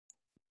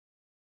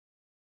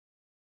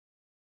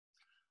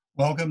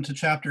Welcome to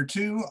Chapter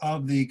 2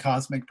 of the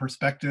Cosmic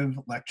Perspective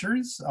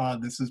Lectures.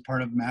 This is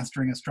part of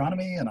Mastering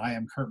Astronomy, and I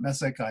am Kurt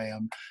Messick. I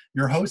am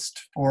your host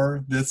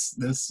for this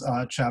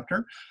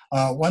chapter.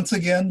 Once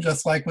again,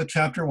 just like with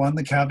Chapter 1,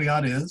 the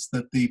caveat is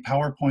that the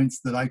PowerPoints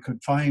that I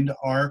could find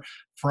are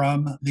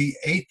from the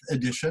 8th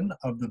edition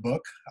of the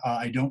book.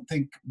 I don't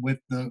think with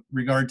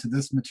regard to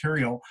this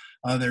material,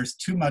 there's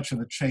too much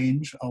of a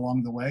change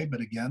along the way,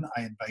 but again,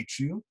 I invite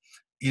you,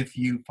 if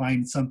you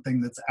find something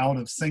that's out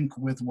of sync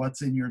with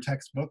what's in your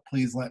textbook,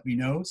 please let me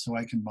know so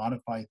I can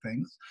modify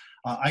things.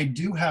 I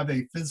do have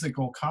a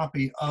physical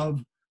copy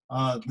of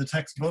the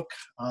textbook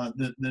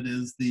that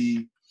is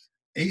the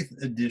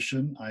 8th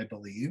edition, I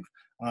believe,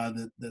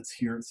 that's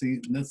here. See,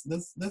 this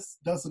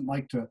doesn't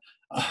like to,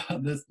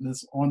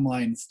 this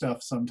online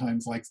stuff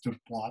sometimes likes to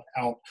blot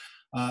out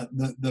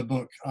the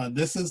book.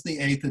 This is the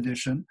 8th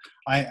edition.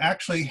 I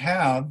actually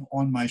have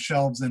on my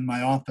shelves in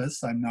my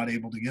office, I'm not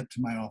able to get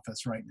to my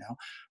office right now,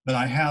 but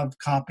I have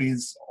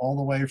copies all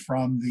the way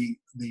from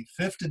the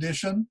 5th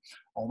edition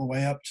all the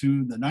way up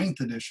to the 9th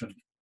edition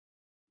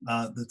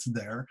that's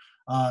there.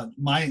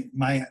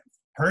 My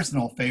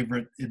personal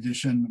favorite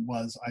edition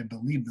was, I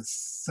believe, the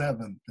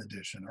 7th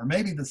edition, or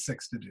maybe the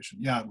 6th edition.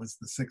 Yeah, it was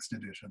the 6th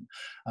edition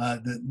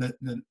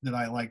that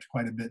I liked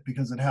quite a bit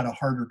because it had a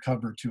harder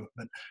cover to it.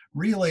 But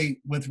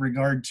really, with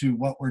regard to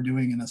what we're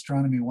doing in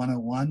Astronomy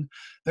 101,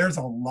 there's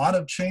a lot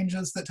of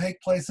changes that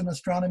take place in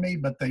astronomy,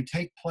 but they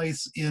take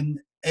place in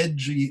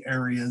edgy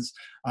areas.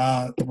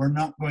 We're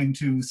not going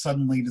to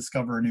suddenly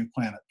discover a new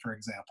planet, for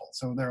example.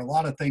 So there are a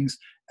lot of things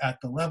at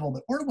the level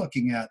that we're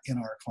looking at in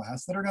our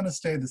class that are going to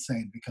stay the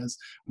same because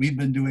we've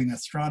been doing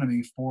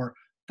astronomy for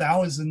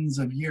thousands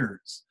of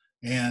years.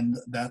 And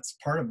that's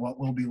part of what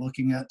we'll be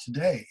looking at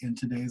today in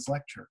today's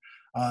lecture.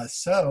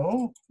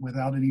 So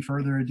without any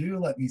further ado,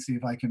 let me see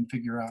if I can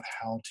figure out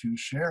how to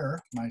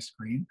share my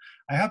screen.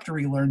 I have to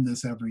relearn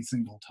this every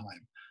single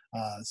time.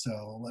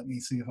 So let me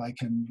see if I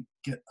can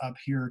get up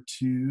here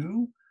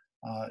to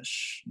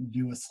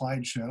do a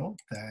slideshow.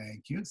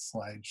 Thank you,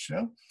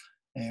 slideshow.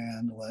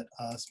 And let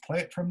us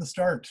play it from the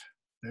start.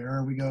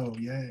 There we go,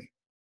 yay.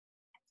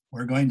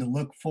 We're going to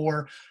look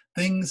for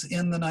things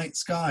in the night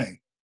sky.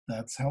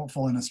 That's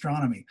helpful in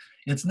astronomy.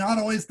 It's not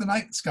always the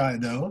night sky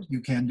though.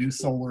 You can do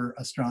solar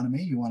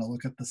astronomy. You want to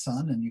look at the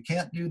sun and you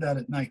can't do that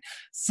at night.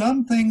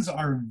 Some things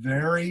are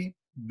very,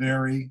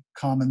 very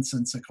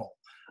commonsensical.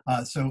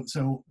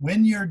 So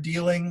when you're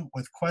dealing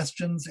with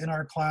questions in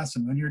our class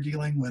and when you're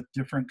dealing with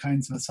different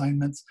kinds of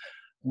assignments,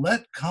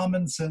 let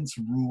common sense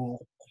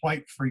rule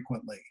quite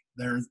frequently.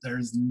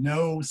 There's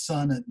no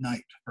sun at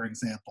night, for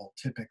example,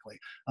 typically,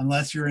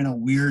 unless you're in a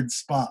weird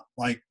spot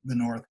like the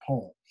North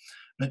Pole.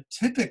 But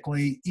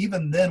typically,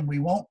 even then, we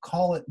won't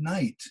call it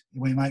night.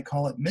 We might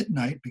call it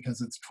midnight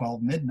because it's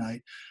 12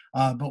 midnight,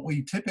 but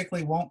we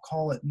typically won't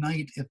call it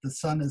night if the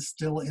sun is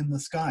still in the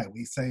sky.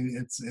 We say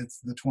it's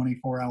the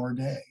 24-hour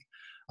day.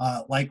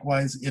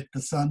 Likewise, if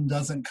the sun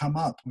doesn't come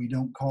up, we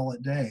don't call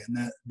it day. And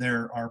that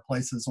there are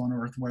places on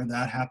Earth where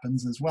that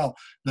happens as well.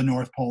 The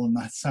North Pole and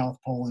the South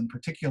Pole in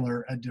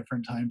particular at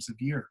different times of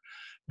year.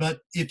 But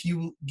if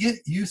you get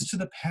used to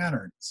the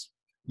patterns,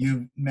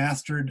 you've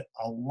mastered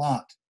a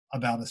lot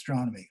about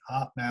astronomy.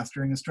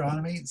 Mastering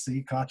astronomy,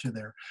 see, caught you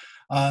there.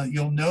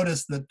 You'll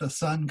notice that the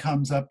sun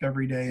comes up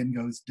every day and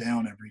goes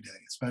down every day,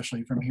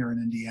 especially from here in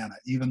Indiana.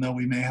 Even though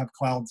we may have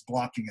clouds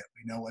blocking it,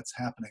 we know what's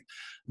happening.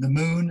 The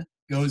moon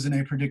goes in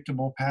a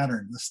predictable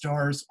pattern. The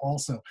stars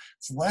also.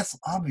 It's less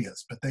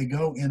obvious, but they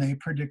go in a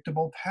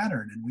predictable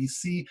pattern. And we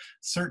see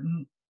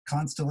certain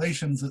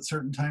constellations at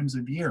certain times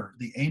of year.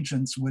 The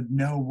ancients would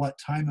know what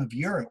time of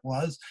year it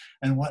was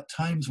and what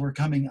times were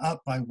coming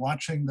up by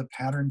watching the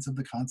patterns of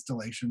the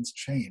constellations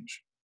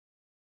change.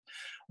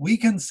 We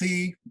can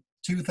see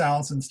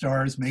 2,000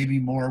 stars, maybe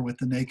more with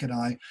the naked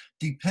eye,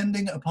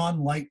 depending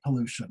upon light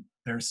pollution.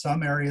 There are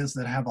some areas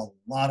that have a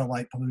lot of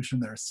light pollution.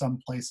 There are some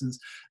places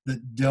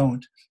that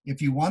don't. If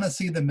you want to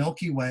see the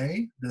Milky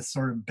Way, this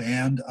sort of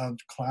band of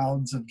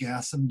clouds of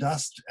gas and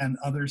dust and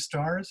other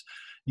stars,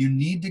 you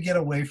need to get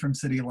away from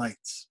city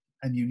lights.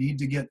 And you need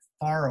to get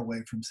far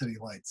away from city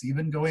lights,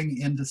 even going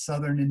into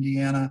southern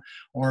Indiana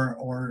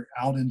or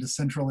out into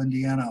central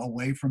Indiana,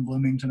 away from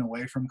Bloomington,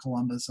 away from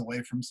Columbus,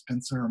 away from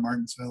Spencer or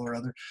Martinsville or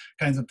other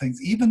kinds of things.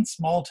 Even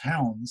small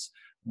towns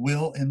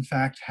will in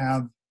fact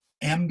have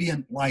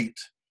ambient light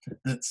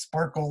that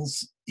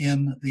sparkles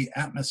in the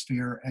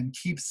atmosphere and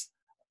keeps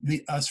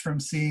us from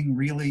seeing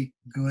really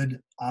good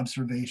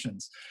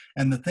observations.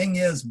 And the thing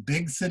is,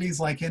 big cities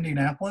like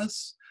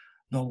Indianapolis,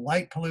 the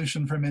light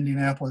pollution from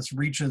Indianapolis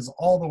reaches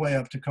all the way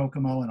up to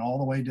Kokomo and all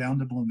the way down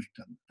to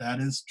Bloomington. That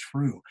is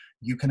true.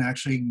 You can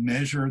actually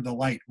measure the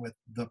light with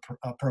the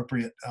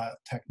appropriate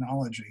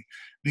technology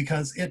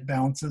because it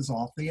bounces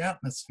off the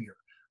atmosphere.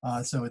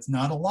 So it's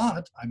not a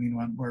lot. I mean,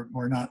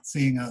 we're not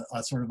seeing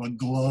a sort of a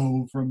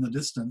glow from the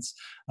distance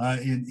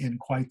in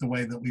quite the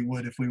way that we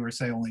would if we were,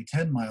 say, only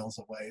 10 miles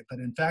away. But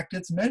in fact,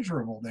 it's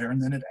measurable there,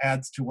 and then it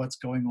adds to what's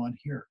going on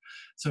here.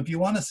 So if you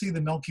want to see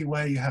the Milky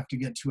Way, you have to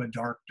get to a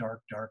dark,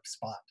 dark, dark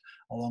spot.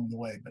 along the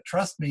way. But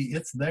trust me,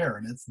 it's there,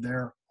 and it's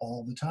there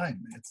all the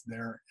time. It's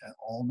there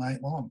all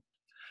night long.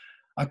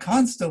 A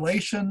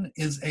constellation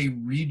is a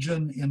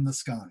region in the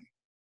sky.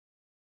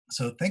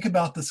 So think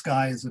about the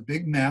sky as a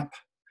big map,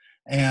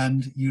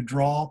 and you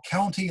draw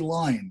county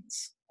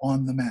lines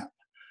on the map.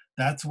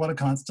 That's what a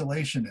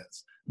constellation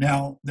is.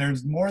 Now,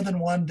 there's more than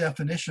one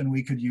definition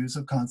we could use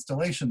of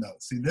constellation, though.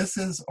 See, this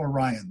is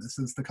Orion. This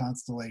is the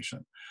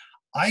constellation.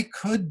 I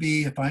could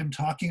be, if I'm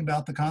talking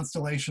about the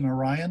constellation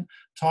Orion,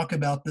 talk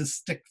about this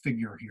stick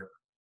figure here.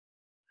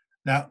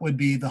 That would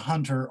be the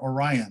hunter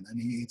Orion, and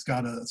he's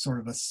got a sort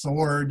of a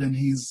sword, and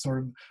he's sort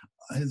of,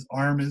 his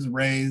arm is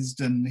raised,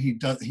 and he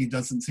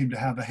doesn't seem to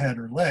have a head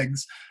or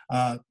legs.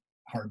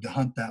 Hard to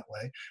hunt that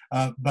way,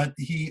 but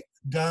he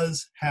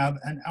does have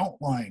an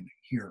outline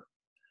here.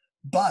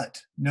 But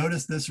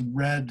notice this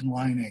red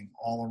lining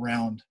all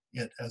around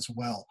it as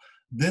well.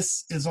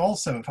 This is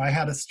also, if I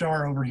had a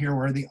star over here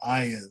where the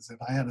eye is, if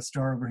I had a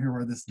star over here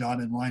where this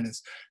dotted line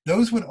is,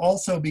 those would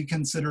also be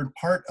considered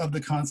part of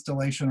the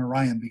constellation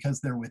Orion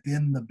because they're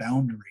within the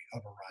boundary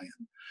of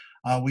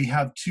Orion. We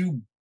have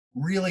two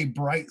really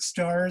bright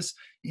stars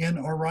in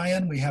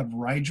Orion. We have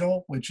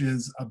Rigel, which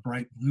is a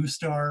bright blue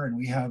star, and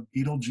we have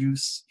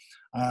Betelgeuse.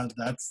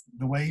 That's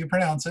the way you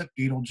pronounce it,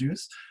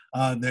 Betelgeuse,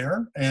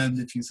 there. And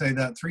if you say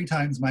that 3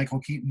 times, Michael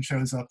Keaton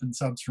shows up and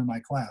subs for my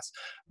class.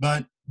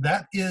 But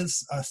that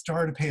is a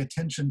star to pay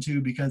attention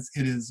to because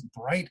it is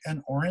bright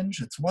and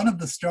orange. It's one of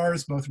the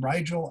stars, both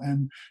Rigel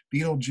and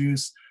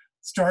Betelgeuse,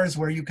 stars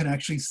where you can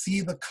actually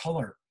see the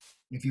color.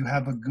 If you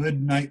have a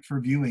good night for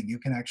viewing, you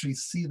can actually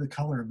see the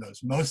color of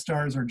those. Most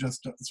stars are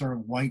just a sort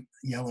of white,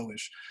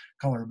 yellowish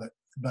color,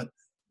 but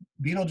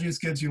Betelgeuse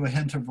gives you a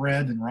hint of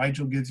red and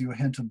Rigel gives you a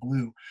hint of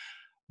blue.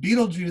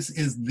 Betelgeuse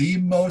is the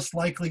most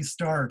likely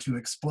star to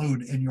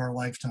explode in your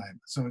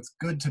lifetime, so it's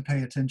good to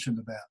pay attention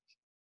to that.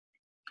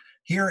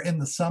 Here in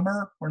the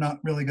summer, we're not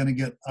really going to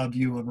get a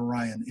view of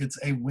Orion. It's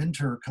a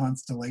winter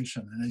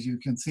constellation, and as you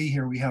can see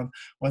here, we have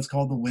what's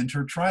called the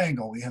winter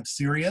triangle. We have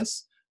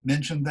Sirius,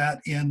 mentioned that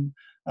in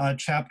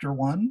chapter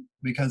 1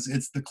 because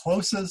it's the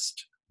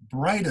closest,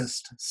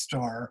 brightest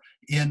star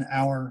in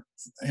our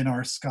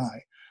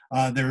sky.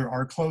 There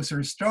are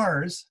closer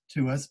stars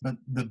to us, but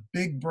the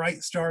big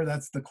bright star,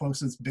 that's the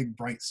closest big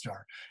bright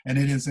star. And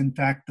it is in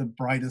fact the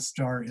brightest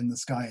star in the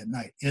sky at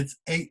night. It's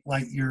 8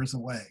 light years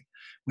away.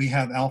 We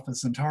have Alpha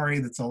Centauri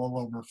that's a little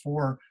over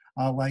 4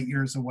 light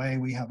years away.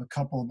 We have a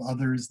couple of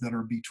others that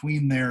are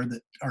between there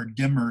that are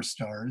dimmer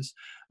stars.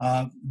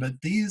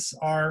 But these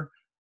are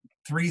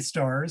 3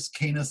 stars,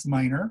 Canis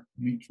Minor,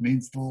 which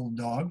means the little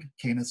dog,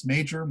 Canis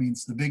Major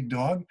means the big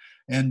dog,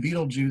 and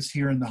Betelgeuse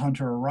here in the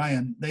Hunter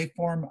Orion, they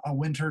form a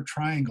winter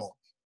triangle.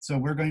 So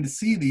we're going to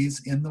see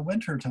these in the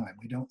winter time.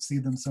 We don't see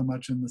them so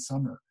much in the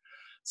summer.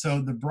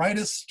 So the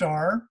brightest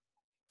star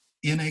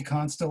in a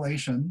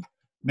constellation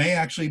may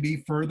actually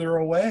be further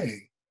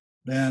away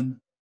than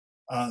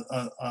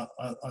a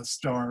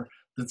star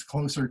that's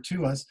closer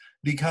to us,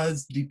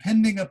 because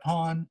depending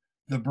upon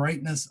the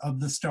brightness of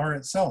the star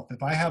itself.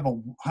 If I have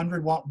a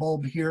 100-watt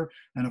bulb here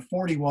and a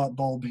 40-watt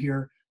bulb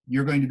here,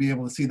 you're going to be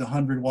able to see the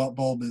 100-watt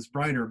bulb is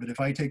brighter. But if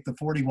I take the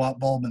 40-watt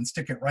bulb and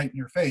stick it right in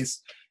your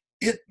face,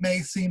 it may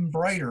seem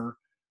brighter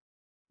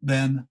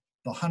than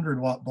the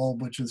 100-watt bulb,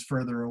 which is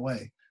further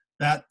away.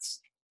 That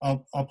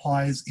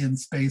applies in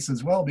space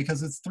as well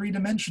because it's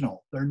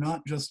 3-dimensional. They're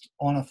not just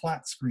on a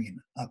flat screen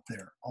up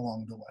there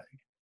along the way.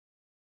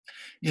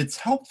 It's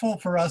helpful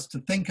for us to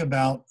think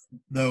about,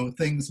 though,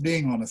 things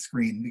being on a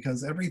screen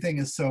because everything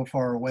is so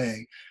far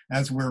away.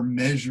 As we're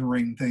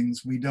measuring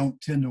things, we don't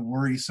tend to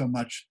worry so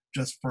much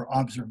just for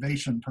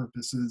observation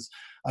purposes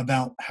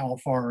about how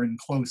far and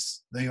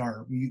close they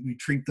are. We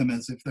treat them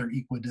as if they're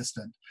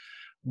equidistant.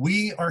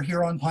 We are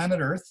here on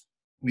planet Earth.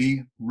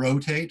 We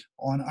rotate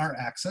on our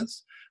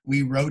axis.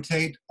 We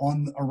rotate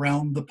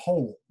around the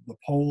pole. The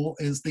pole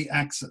is the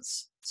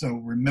axis. So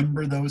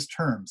remember those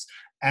terms.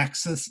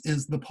 Axis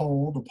is the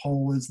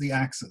pole is the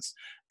axis.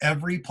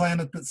 Every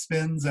planet that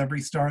spins,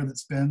 every star that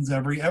spins,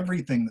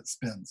 everything that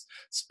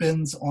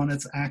spins on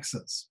its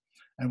axis.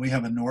 And we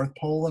have a north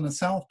pole and a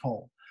south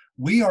pole.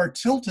 We are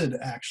tilted,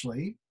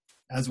 actually,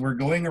 as we're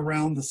going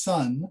around the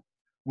sun,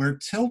 we're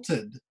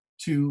tilted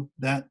to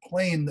that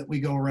plane that we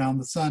go around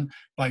the sun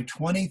by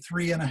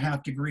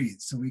 23.5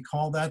 degrees. So we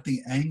call that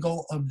the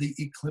angle of the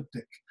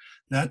ecliptic.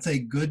 That's a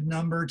good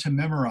number to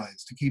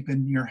memorize, to keep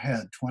in your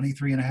head,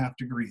 23.5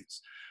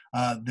 degrees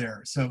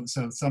there. So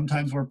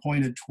sometimes we're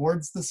pointed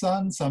towards the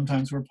sun,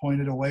 sometimes we're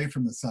pointed away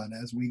from the sun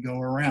as we go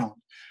around.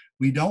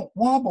 We don't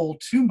wobble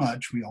too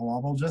much, we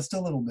wobble just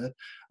a little bit,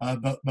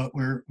 but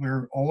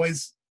we're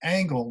always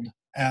angled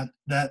at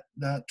that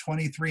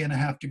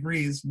 23.5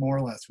 degrees, more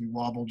or less. We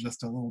wobble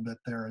just a little bit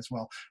there as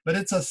well, but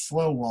it's a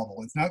slow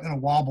wobble. It's not going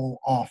to wobble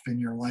off in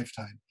your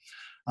lifetime.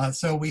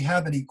 So we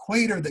have an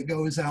equator that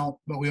goes out,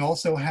 but we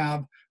also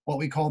have what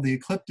we call the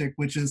ecliptic,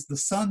 which is the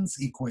sun's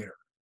equator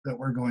that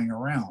we're going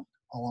around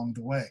along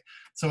the way.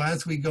 So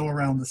as we go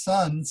around the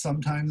sun,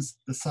 sometimes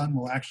the sun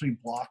will actually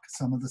block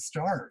some of the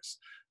stars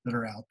that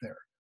are out there.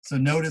 So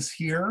notice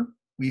here,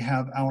 we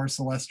have our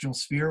celestial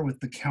sphere with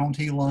the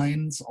county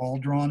lines all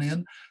drawn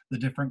in, the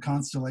different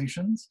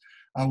constellations.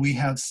 We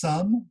have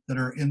some that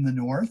are in the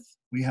north.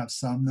 We have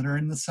some that are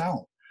in the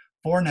south.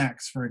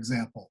 Fornax, for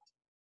example,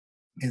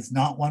 is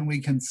not one we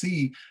can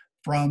see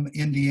from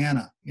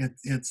Indiana.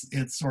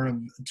 It's sort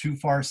of too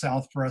far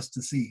south for us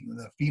to see.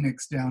 The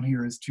Phoenix down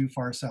here is too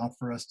far south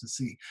for us to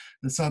see.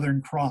 The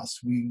Southern Cross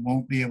we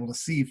won't be able to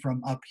see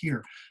from up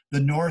here. The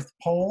North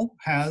Pole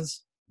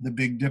has the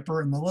Big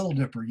Dipper and the Little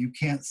Dipper. You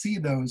can't see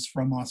those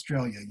from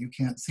Australia. You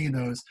can't see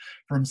those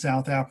from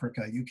South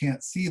Africa. You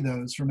can't see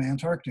those from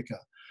Antarctica.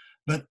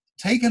 But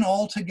taken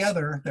all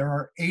together, there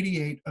are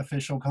 88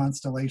 official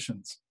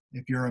constellations.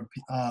 If you're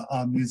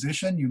a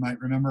musician, you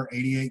might remember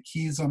 88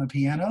 keys on a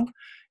piano,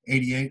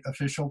 88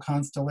 official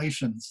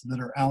constellations that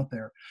are out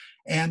there.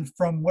 And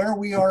from where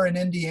we are in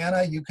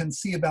Indiana, you can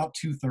see about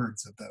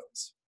 2/3 of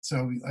those.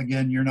 So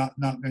again, you're not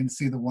going to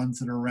see the ones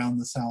that are around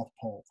the South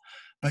Pole.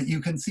 But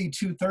you can see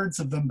 2/3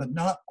 of them, but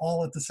not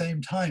all at the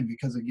same time,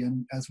 because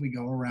again, as we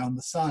go around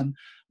the sun,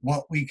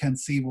 what we can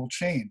see will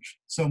change.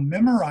 So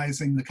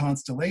memorizing the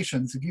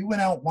constellations, if you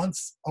went out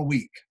once a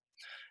week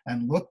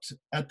and looked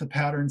at the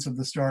patterns of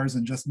the stars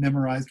and just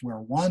memorized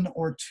where 1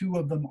 or 2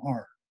 of them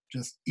are,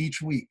 just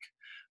each week,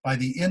 by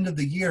the end of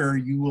the year,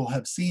 you will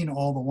have seen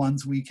all the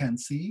ones we can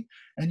see,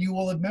 and you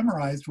will have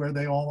memorized where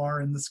they all are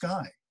in the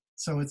sky.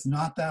 So it's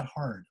not that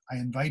hard. I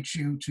invite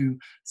you to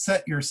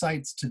set your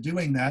sights to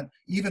doing that,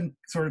 even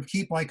sort of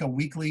keep like a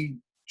weekly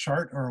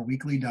chart or a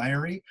weekly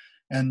diary,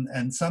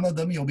 and some of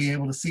them you'll be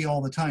able to see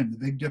all the time. The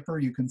Big Dipper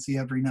you can see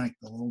every night.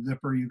 The Little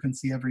Dipper you can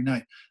see every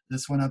night.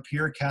 This one up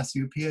here,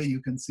 Cassiopeia,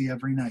 you can see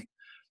every night.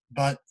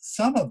 But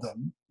some of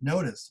them,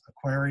 notice,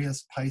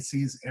 Aquarius,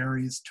 Pisces,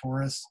 Aries,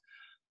 Taurus,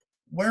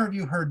 where have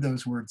you heard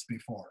those words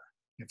before?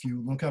 If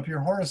you look up your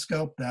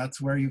horoscope,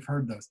 that's where you've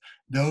heard those.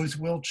 Those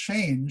will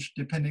change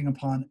depending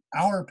upon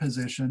our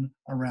position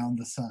around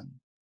the sun.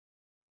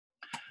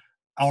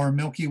 Our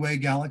Milky Way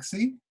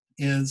galaxy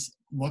is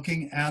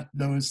looking at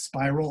those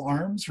spiral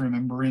arms.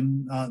 Remember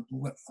in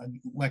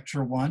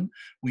lecture 1,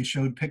 we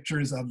showed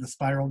pictures of the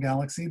spiral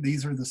galaxy.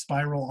 These are the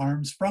spiral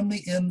arms from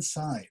the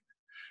inside.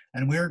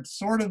 And we're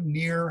sort of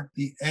near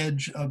the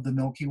edge of the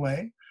Milky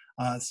Way.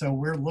 So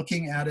we're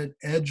looking at it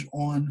edge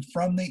on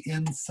from the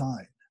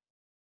inside.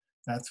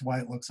 That's why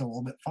it looks a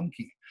little bit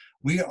funky.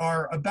 We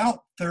are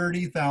about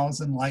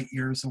 30,000 light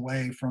years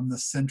away from the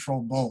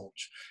central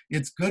bulge.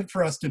 It's good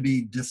for us to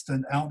be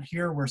distant out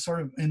here. We're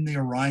sort of in the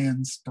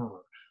Orion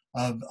spur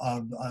of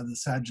the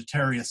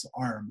Sagittarius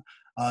arm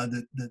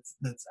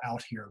that's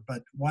out here.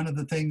 But one of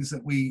the things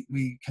that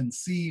we can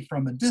see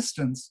from a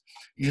distance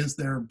is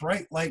there are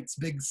bright lights,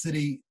 big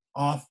city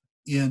off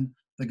in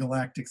the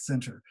galactic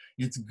center.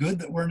 It's good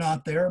that we're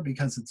not there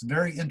because it's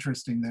very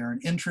interesting there,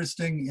 and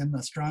interesting in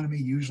astronomy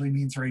usually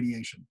means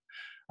radiation.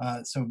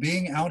 So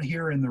being out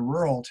here in the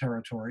rural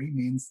territory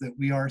means that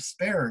we are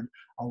spared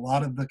a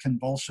lot of the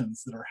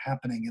convulsions that are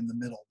happening in the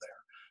middle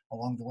there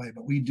along the way.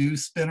 But we do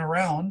spin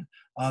around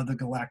the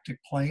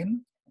galactic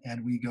plane,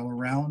 and we go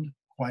around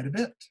quite a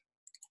bit.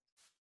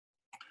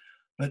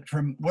 But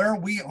from where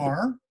we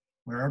are,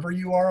 wherever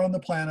you are on the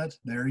planet,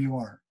 there you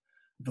are.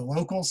 The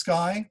local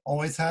sky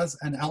always has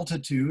an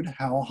altitude.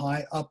 How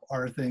high up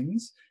are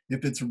things?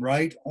 If it's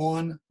right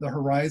on the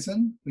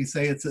horizon, we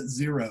say it's at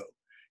 0.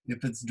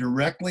 If it's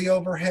directly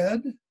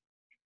overhead,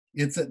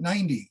 it's at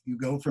 90. You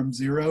go from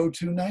 0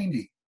 to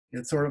 90.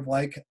 It's sort of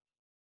like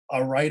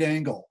a right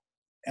angle.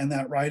 And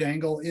that right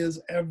angle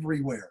is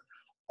everywhere,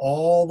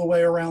 all the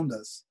way around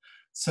us.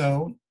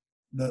 So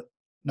the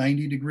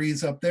 90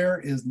 degrees up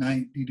there is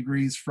 90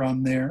 degrees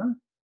from there,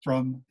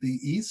 from the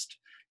east.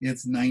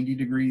 It's 90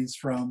 degrees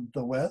from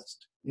the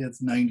west.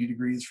 It's 90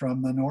 degrees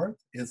from the north.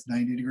 It's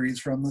 90 degrees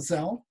from the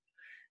south.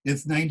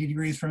 It's 90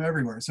 degrees from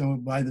everywhere. So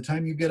by the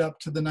time you get up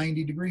to the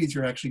 90 degrees,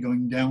 you're actually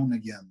going down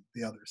again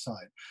the other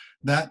side.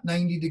 That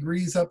 90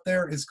 degrees up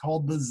there is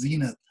called the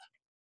zenith.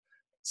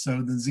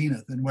 So the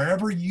zenith, and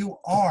wherever you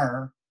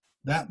are,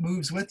 that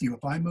moves with you.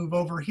 If I move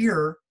over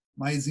here,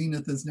 my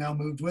zenith has now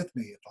moved with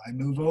me. If I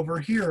move over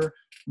here,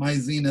 my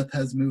zenith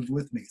has moved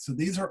with me. So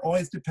these are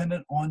always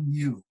dependent on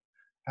you.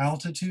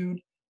 Altitude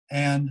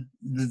and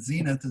the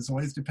zenith is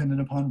always dependent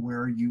upon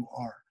where you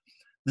are.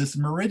 This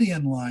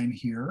meridian line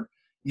here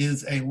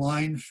is a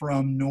line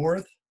from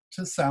north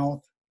to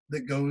south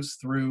that goes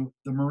through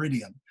the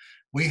meridian.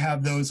 We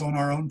have those on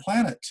our own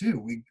planet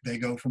too. They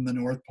go from the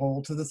North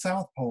Pole to the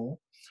South Pole,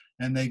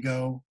 and they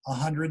go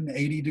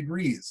 180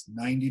 degrees,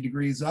 90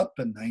 degrees up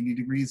and 90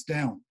 degrees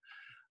down.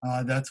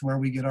 That's where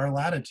we get our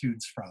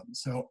latitudes from.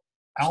 So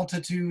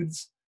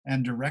altitudes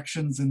and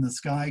directions in the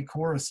sky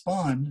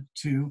correspond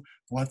to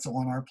what's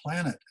on our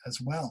planet as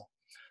well.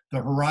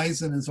 The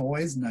horizon is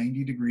always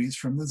 90 degrees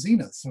from the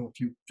zenith. So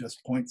if you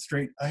just point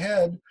straight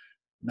ahead,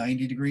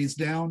 90 degrees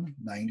down,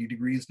 90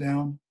 degrees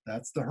down,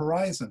 that's the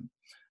horizon.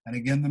 And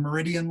again, the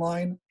meridian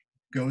line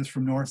goes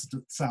from north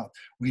to south.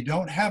 We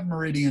don't have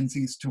meridians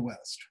east to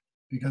west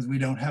because we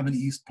don't have an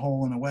east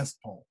pole and a west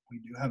pole. We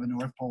do have a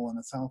north pole and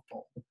a south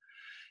pole.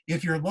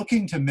 If you're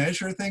looking to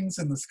measure things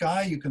in the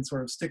sky, you can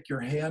sort of stick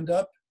your hand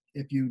up.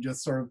 If you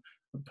just sort of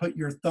put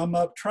your thumb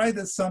up. Try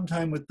this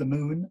sometime with the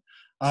moon.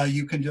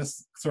 You can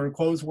just sort of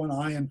close one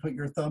eye and put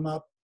your thumb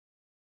up.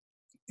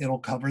 It'll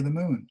cover the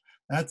moon.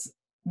 That's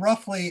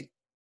roughly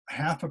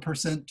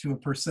 0.5% to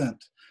 1%.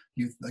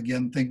 You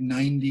again think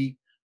 90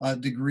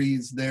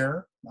 degrees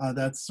there.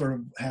 That's sort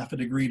of 0.5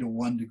 degree to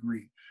 1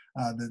 degree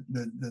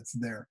that's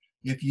there.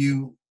 If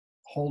you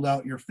hold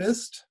out your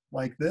fist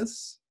like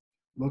this,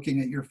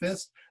 looking at your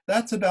fist,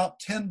 that's about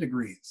 10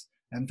 degrees.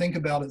 And think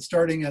about it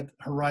starting at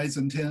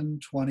horizon 10,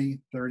 20,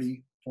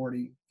 30,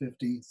 40,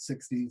 50,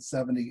 60,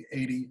 70,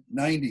 80,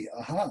 90.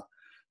 Aha.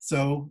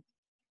 So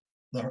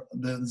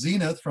the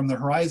zenith from the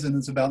horizon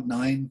is about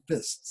 9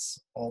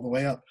 fists all the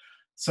way up.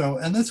 So,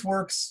 and this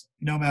works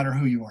no matter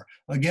who you are.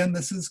 Again,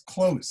 this is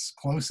close.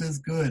 Close is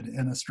good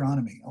in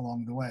astronomy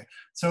along the way.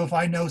 So if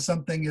I know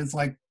something is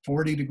like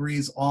 40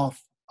 degrees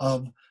off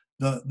of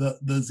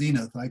the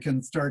zenith, I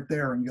can start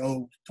there and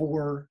go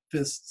 4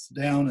 fists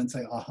down and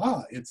say,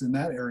 aha, it's in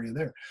that area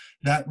there.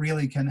 That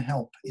really can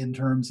help in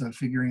terms of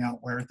figuring out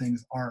where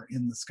things are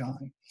in the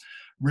sky.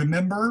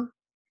 Remember,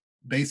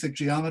 basic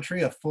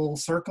geometry, a full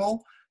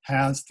circle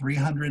has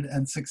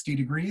 360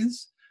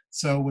 degrees.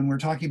 So when we're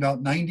talking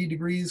about 90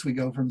 degrees, we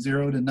go from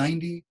 0 to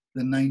 90,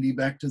 then 90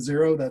 back to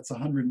 0, that's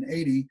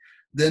 180.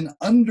 Then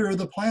under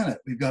the planet,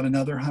 we've got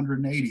another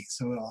 180.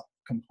 So a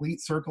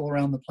complete circle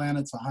around the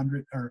planet's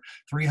 100 or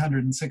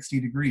 360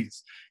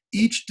 degrees.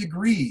 Each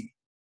degree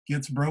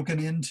gets broken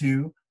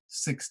into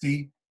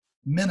 60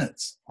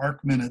 minutes,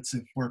 arc minutes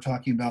if we're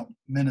talking about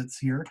minutes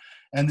here.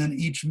 And then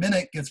each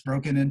minute gets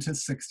broken into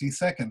 60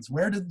 seconds.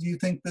 Where do you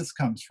think this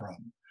comes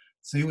from?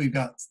 See, we've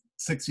got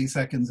 60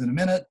 seconds in a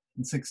minute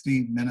and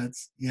 60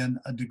 minutes in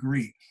a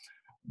degree.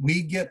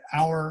 We get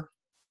our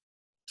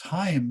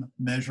time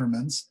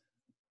measurements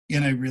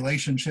in a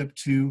relationship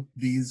to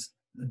these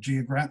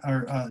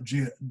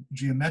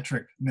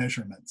geometric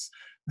measurements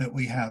that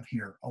we have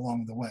here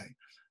along the way.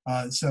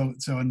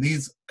 And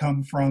these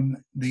come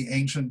from the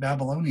ancient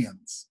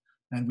Babylonians,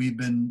 and we've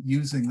been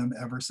using them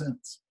ever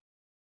since.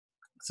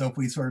 So if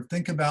we sort of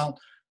think about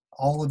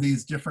all of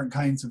these different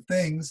kinds of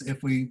things,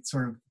 if we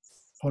sort of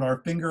put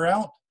our finger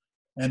out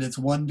and it's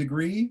 1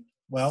 degree,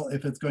 well,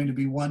 if it's going to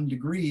be 1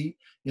 degree,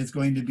 it's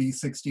going to be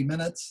 60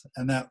 minutes,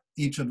 and that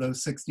each of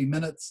those 60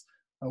 minutes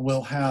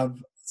will have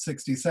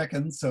 60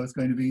 seconds, so it's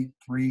going to be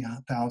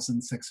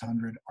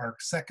 3,600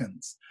 arc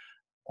seconds,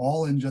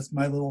 all in just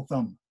my little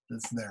thumb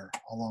that's there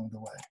along the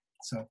way.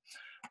 So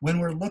when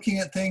we're looking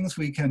at things,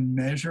 we can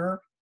measure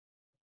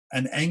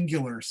an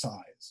angular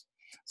size.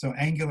 So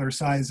angular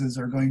sizes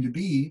are going to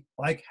be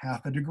like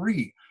 0.5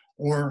 degree,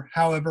 or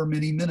however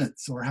many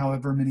minutes, or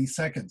however many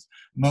seconds.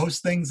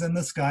 Most things in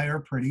the sky are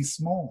pretty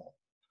small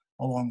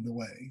along the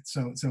way.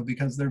 So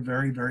because they're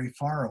very, very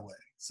far away.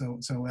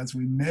 So as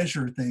we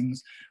measure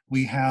things,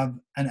 we have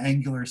an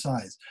angular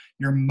size.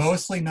 You're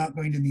mostly not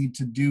going to need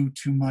to do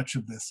too much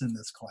of this in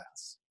this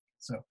class.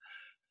 So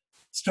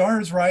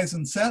stars rise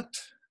and set,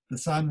 the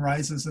sun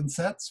rises and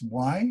sets.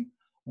 Why?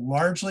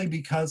 Largely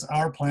because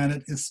our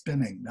planet is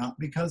spinning, not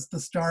because the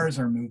stars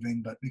are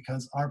moving, but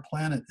because our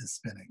planet is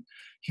spinning.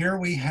 Here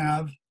we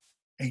have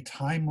a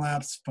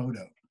time-lapse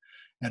photo.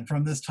 And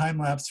from this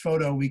time-lapse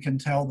photo, we can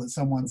tell that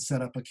someone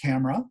set up a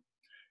camera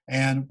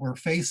and we're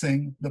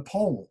facing the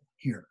pole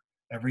here.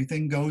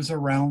 Everything goes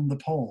around the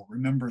pole,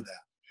 remember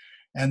that.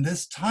 And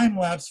this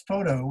time-lapse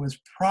photo was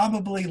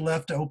probably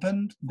left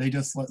open. They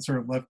just sort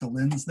of left the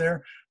lens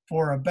there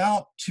for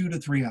about 2 to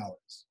 3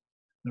 hours.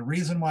 The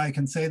reason why I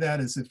can say that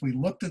is if we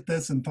looked at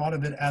this and thought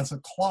of it as a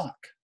clock,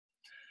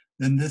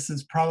 then this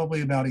is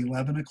probably about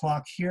 11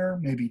 o'clock here,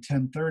 maybe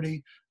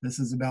 10:30. This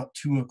is about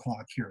 2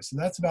 o'clock here. So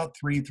that's about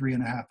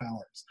 3.5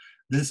 hours.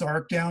 This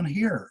arc down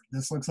here,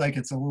 this looks like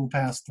it's a little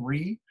past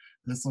 3.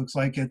 This looks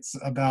like it's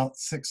about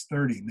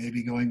 6:30,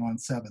 maybe going on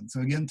 7. So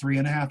again,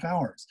 3.5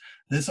 hours.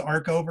 This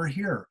arc over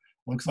here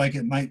looks like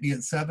it might be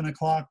at 7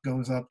 o'clock,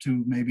 goes up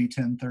to maybe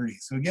 10:30.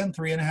 So again,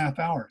 3.5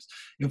 hours.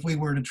 If we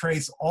were to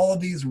trace all of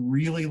these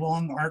really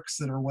long arcs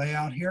that are way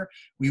out here,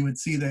 we would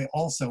see they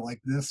also, like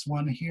this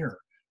one here,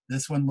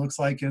 this one looks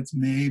like it's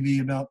maybe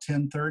about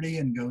 10:30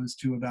 and goes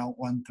to about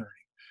 1:30.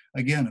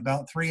 Again,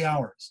 about 3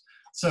 hours.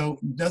 So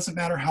it doesn't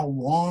matter how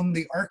long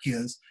the arc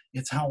is,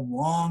 it's how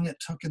long it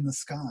took in the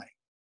sky.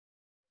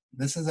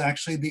 This is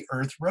actually the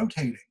Earth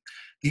rotating.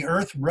 The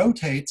Earth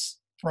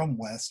rotates from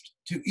west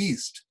to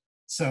east.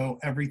 So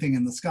everything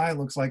in the sky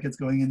looks like it's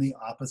going in the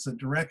opposite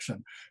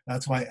direction.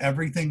 That's why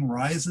everything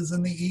rises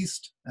in the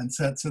east and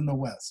sets in the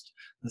west.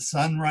 The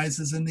sun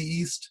rises in the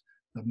east,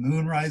 the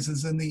moon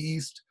rises in the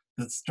east,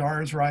 the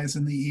stars rise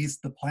in the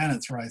east, the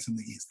planets rise in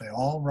the east. They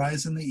all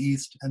rise in the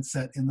east and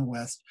set in the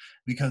west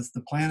because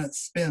the planet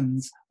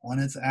spins on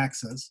its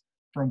axis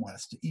from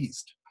west to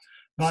east.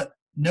 But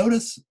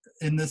notice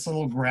in this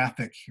little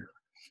graphic here,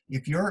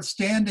 if you're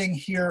standing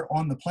here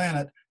on the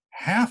planet,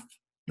 half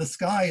the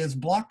sky is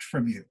blocked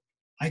from you.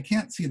 I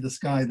can't see the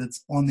sky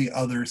that's on the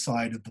other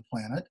side of the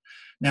planet.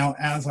 Now,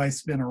 as I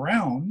spin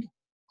around,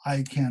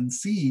 I can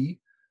see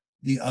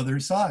the other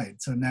side.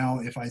 So now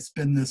if I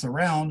spin this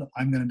around,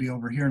 I'm going to be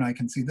over here and I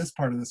can see this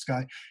part of the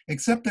sky,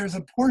 except there's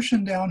a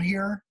portion down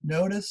here,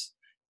 notice,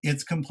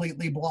 it's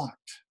completely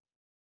blocked.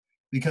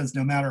 Because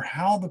no matter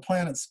how the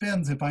planet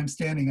spins, if I'm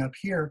standing up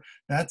here,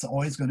 that's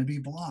always going to be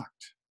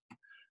blocked.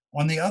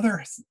 On the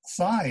other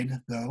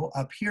side, though,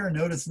 up here,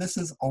 notice this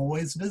is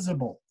always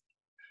visible.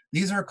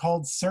 These are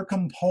called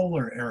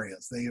circumpolar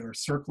areas. They are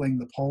circling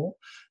the pole.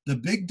 The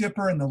Big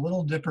Dipper and the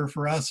Little Dipper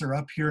for us are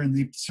up here in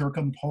the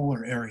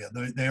circumpolar area.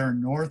 They are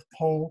North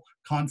Pole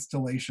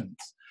constellations.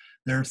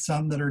 There are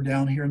some that are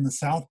down here in the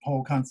South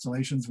Pole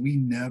constellations we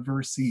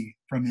never see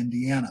from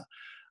Indiana.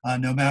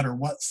 No matter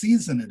what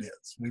season it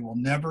is, we will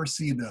never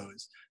see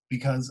those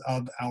because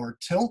of our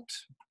tilt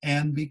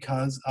and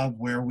because of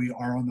where we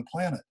are on the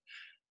planet.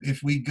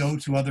 If we go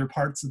to other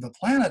parts of the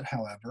planet,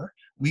 however,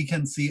 we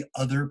can see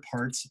other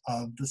parts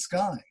of the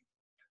sky.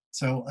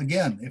 So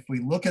again, if we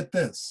look at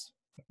this,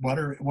 what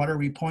are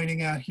we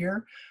pointing at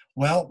here?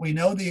 Well, we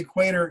know the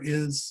equator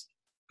is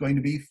going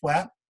to be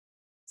flat.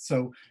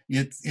 So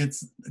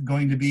it's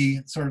going to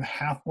be sort of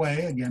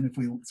halfway. Again, if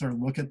we sort of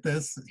look at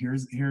this,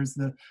 here's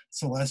the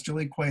celestial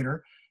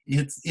equator.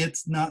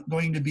 It's not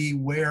going to be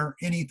where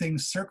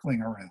anything's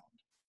circling around.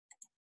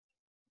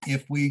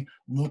 If we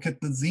look at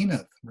the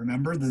zenith,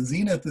 remember the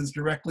zenith is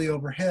directly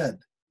overhead.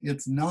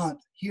 It's not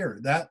here.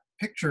 That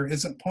picture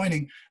isn't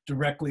pointing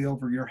directly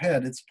over your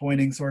head. It's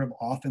pointing sort of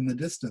off in the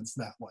distance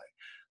that way.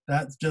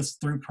 That's just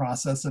through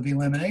process of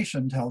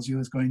elimination tells you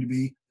is going to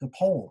be the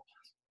pole.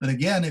 But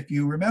again, if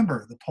you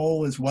remember, the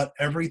pole is what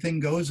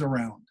everything goes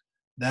around.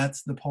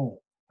 That's the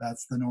pole.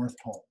 That's the North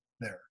Pole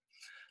there.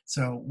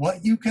 So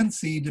what you can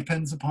see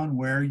depends upon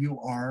where you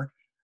are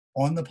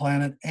on the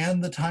planet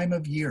and the time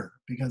of year,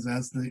 because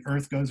as the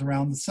Earth goes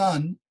around the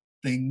sun,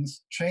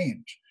 things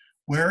change.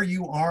 Where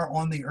you are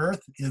on the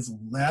Earth is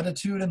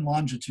latitude and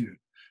longitude.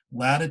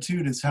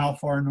 Latitude is how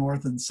far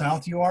north and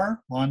south you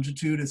are.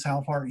 Longitude is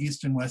how far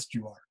east and west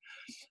you are.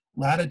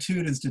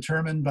 Latitude is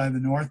determined by the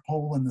North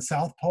Pole and the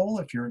South Pole.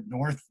 If you're at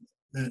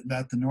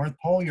the North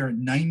Pole, you're at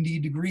 90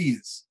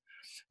 degrees.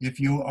 If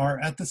you are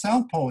at the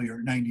South Pole, you're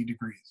at 90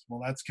 degrees.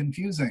 Well, that's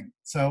confusing.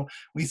 So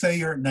we say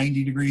you're at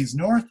 90 degrees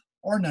north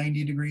or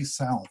 90 degrees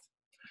south.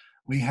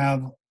 We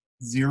have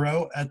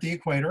 0 at the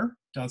equator.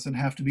 Doesn't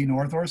have to be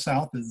north or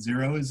south.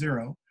 0 is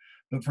 0.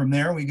 But from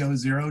there, we go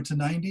 0 to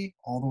 90,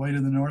 all the way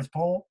to the North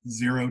Pole,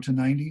 0 to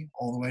 90,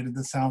 all the way to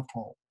the South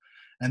Pole.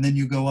 And then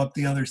you go up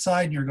the other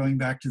side and you're going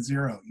back to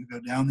 0. You go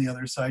down the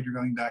other side, you're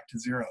going back to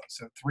 0.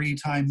 So 3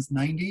 times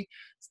 90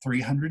 is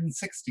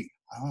 360.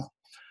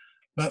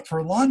 But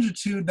for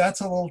longitude,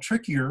 that's a little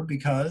trickier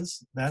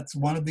because that's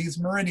one of these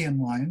meridian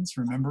lines.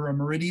 Remember, a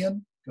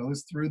meridian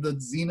goes through the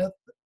zenith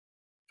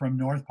from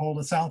North Pole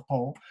to South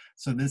Pole.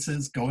 So this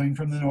is going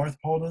from the North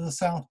Pole to the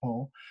South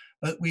Pole.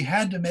 But we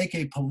had to make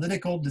a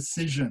political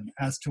decision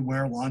as to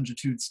where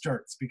longitude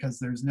starts because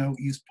there's no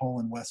East Pole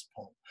and West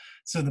Pole.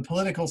 So the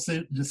political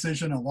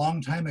decision a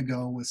long time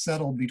ago was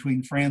settled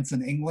between France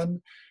and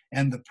England,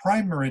 and the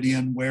prime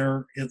meridian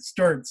where it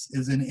starts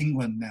is in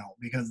England now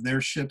because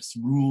their ships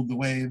ruled the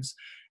waves,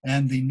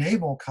 and the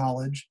Naval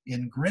College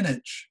in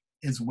Greenwich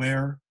is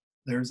where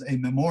there's a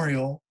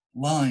memorial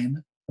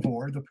line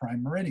for the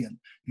prime meridian.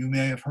 You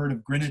may have heard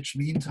of Greenwich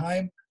Mean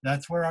Time.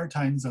 That's where our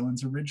time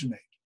zones originate.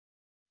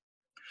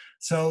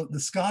 So the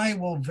sky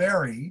will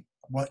vary,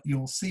 what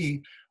you'll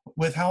see,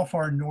 with how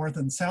far north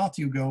and south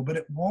you go, but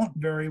it won't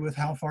vary with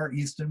how far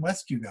east and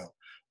west you go.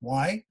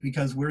 Why?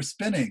 Because we're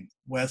spinning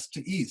west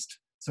to east.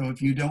 So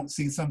if you don't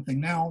see something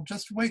now,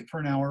 just wait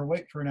for an hour,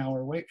 wait for an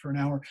hour, wait for an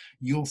hour.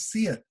 You'll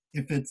see it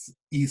if it's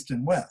east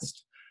and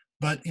west.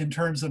 But in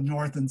terms of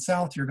north and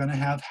south, you're going to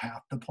have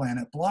half the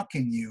planet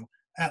blocking you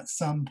at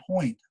some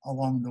point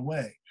along the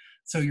way.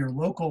 So your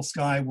local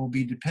sky will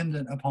be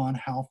dependent upon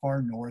how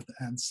far north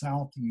and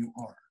south you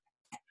are.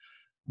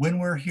 When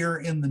we're here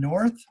in the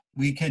north,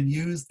 we can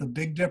use the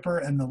Big Dipper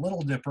and the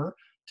Little Dipper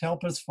to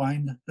help us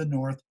find the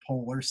North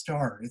Polar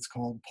Star. It's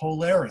called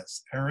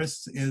Polaris.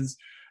 Eris is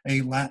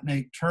a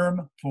Latinate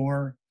term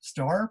for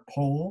star,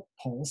 pole,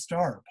 pole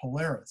star,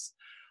 Polaris.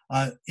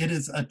 It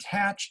is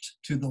attached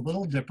to the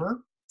Little Dipper,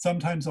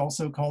 sometimes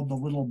also called the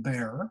Little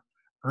Bear,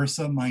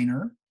 Ursa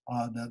Minor,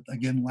 that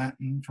again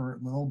Latin for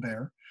Little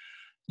Bear.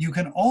 You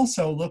can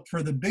also look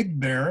for the Big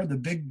Bear, the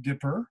Big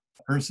Dipper,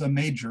 Ursa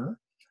Major,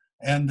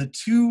 and the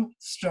two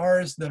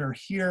stars that are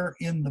here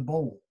in the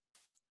bowl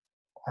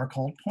are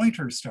called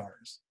pointer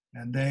stars,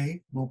 and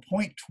they will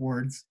point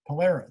towards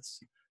Polaris.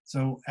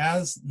 So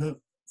as the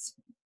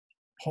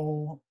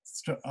pole,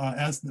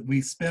 as we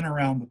spin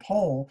around the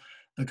pole,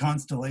 the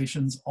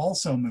constellations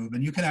also move,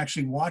 and you can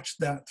actually watch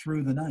that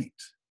through the night.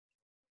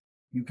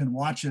 You can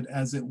watch it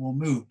as it will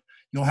move.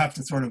 You'll have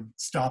to sort of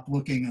stop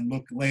looking and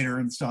look later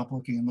and stop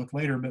looking and look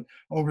later, but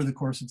over the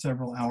course of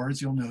several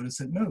hours, you'll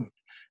notice it moved.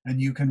 And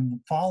you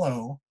can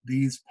follow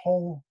these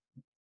pole,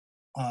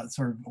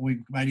 we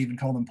might even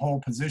call them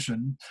pole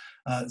position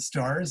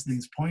stars,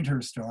 these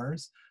pointer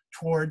stars,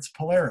 towards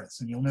Polaris.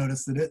 And you'll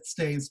notice that it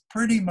stays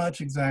pretty much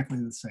exactly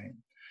the same.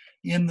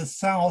 In the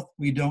south,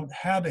 we don't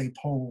have a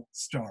pole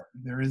star.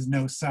 There is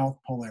no South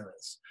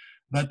Polaris.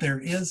 But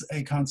there is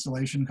a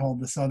constellation called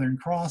the Southern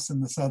Cross,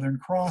 and the Southern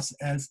Cross,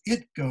 as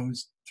it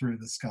goes through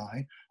the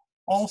sky,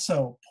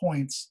 also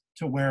points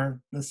to where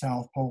the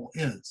South Pole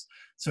is.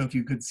 So if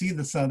you could see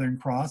the Southern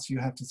Cross, you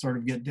have to sort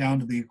of get down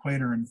to the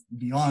equator and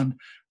beyond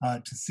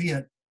to see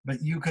it,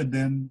 but you could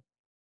then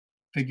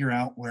figure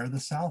out where the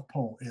South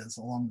Pole is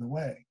along the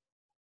way.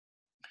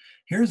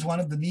 Here's one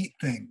of the neat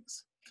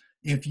things.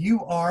 If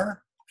you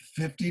are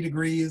 50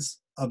 degrees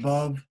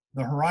above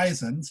the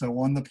horizon, so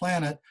on the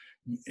planet,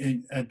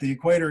 at the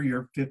equator,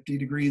 you're 50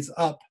 degrees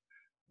up,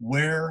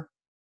 where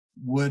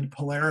would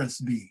Polaris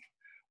be?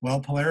 Well,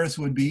 Polaris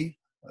would be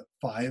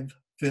 5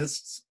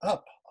 fists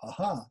up.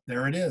 Aha,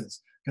 there it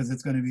is, because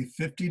it's going to be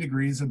 50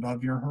 degrees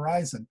above your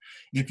horizon.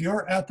 If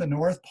you're at the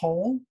North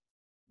Pole,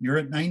 you're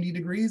at 90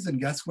 degrees, and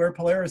guess where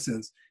Polaris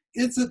is?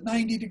 It's at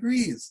 90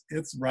 degrees.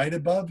 It's right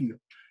above you.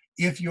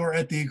 If you're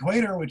at the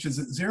equator, which is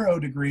at 0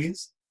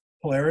 degrees,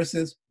 Polaris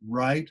is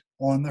right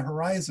on the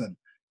horizon.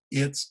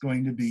 It's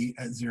going to be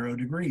at 0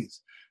 degrees.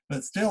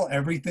 But still,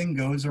 everything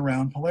goes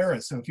around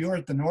Polaris. So if you're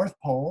at the North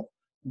Pole,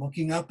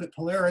 looking up at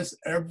Polaris,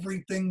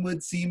 everything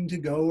would seem to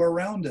go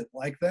around it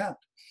like that.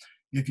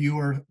 If you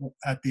were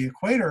at the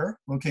equator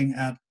looking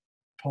at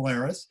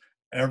Polaris,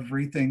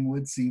 everything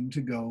would seem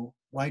to go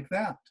like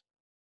that.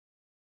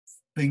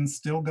 Things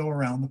still go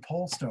around the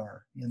pole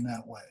star in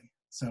that way.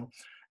 So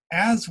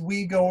as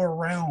we go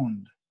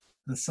around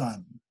the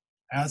sun,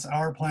 as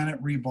our planet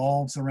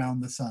revolves around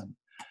the sun,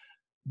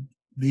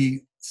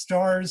 the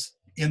stars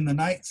in the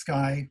night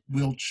sky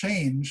will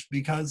change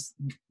because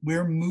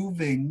we're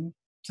moving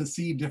to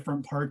see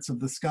different parts of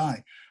the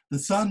sky. The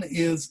sun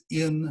is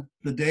in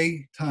the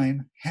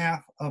daytime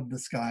half of the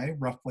sky,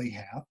 roughly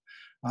half.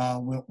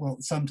 Well,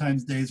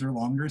 sometimes days are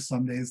longer,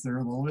 some days they're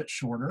a little bit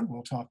shorter.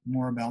 We'll talk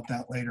more about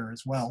that later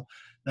as well.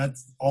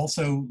 That's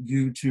also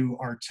due to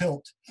our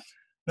tilt.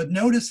 But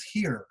notice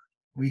here,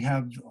 we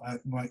have,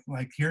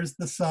 like here's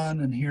the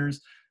sun and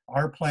here's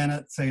our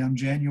planet, say on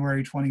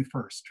January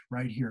 21st,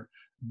 right here.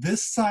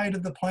 This side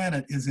of the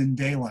planet is in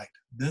daylight.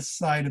 This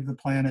side of the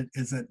planet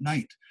is at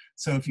night.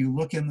 So if you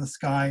look in the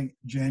sky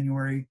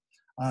January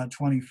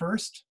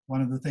 21st,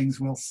 one of the things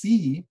we'll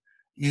see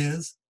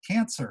is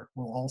Cancer.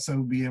 We'll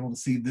also be able to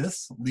see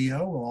this,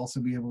 Leo. We'll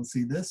also be able to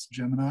see this,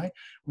 Gemini.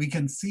 We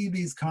can see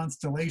these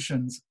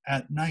constellations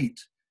at night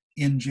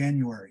in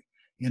January.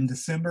 In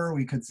December,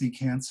 we could see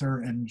Cancer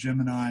and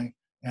Gemini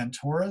and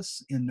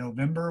Taurus. In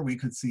November, we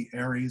could see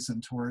Aries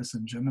and Taurus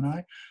and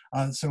Gemini.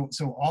 So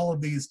all of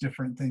these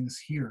different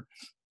things here.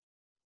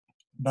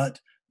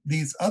 But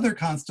these other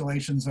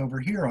constellations over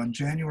here on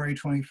January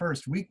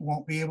 21st, we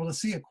won't be able to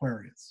see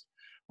Aquarius.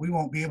 We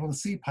won't be able to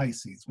see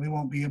Pisces. We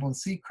won't be able to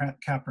see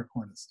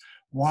Capricornus.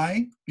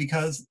 Why?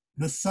 Because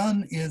the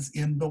sun is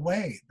in the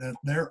way.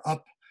 They're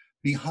up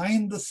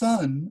behind the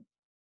sun,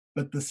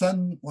 but the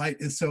sunlight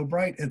is so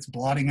bright, it's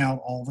blotting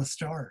out all the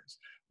stars.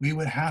 We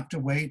would have to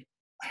wait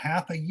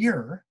half a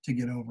year to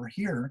get over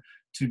here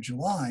to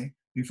July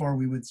before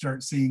we would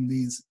start seeing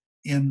these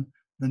in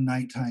the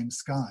nighttime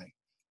sky.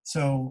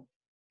 So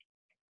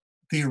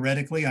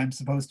theoretically, I'm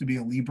supposed to be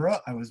a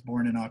Libra. I was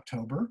born in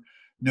October.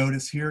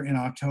 Notice here in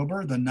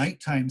October, the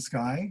nighttime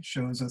sky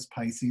shows us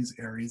Pisces,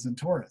 Aries, and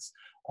Taurus.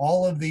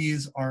 All of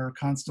these are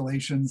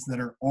constellations that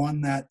are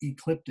on that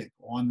ecliptic,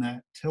 on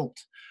that tilt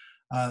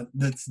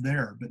that's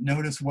there. But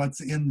notice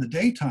what's in the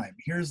daytime.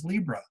 Here's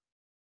Libra.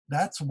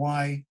 That's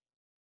why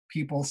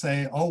people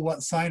say, oh,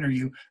 what sign are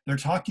you? They're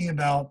talking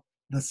about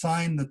the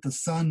sign that the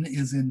sun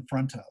is in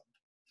front of.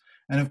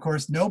 And of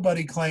course,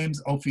 nobody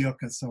claims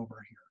Ophiuchus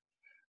over here.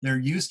 There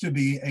used to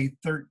be a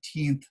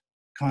 13th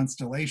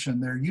constellation.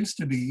 There used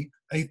to be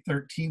a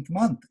 13th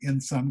month in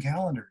some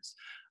calendars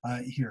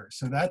here.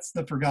 So that's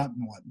the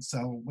forgotten one.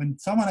 So when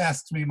someone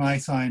asks me my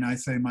sign, I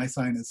say my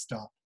sign is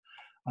Stop.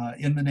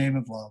 In the name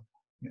of love.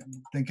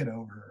 Think it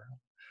over.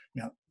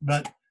 Yeah.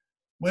 But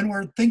when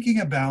we're thinking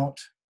about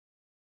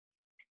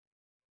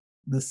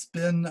the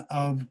spin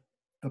of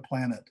the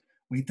planet,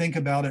 we think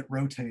about it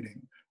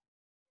rotating.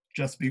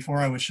 Just before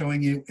I was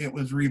showing you, it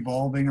was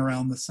revolving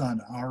around the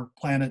sun. Our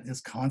planet is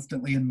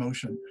constantly in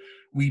motion.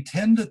 We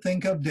tend to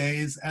think of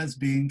days as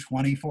being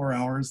 24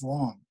 hours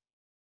long.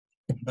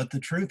 But the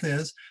truth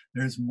is,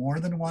 there's more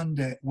than one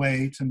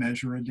way to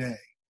measure a day.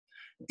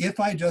 If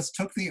I just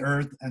took the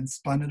Earth and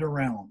spun it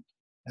around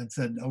and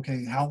said,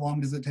 okay, how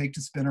long does it take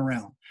to spin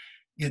around?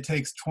 It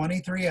takes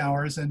 23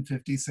 hours and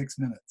 56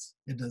 minutes.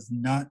 It does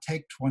not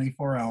take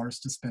 24 hours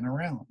to spin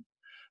around.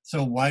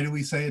 So why do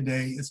we say a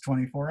day is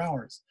 24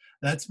 hours?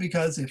 That's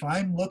because if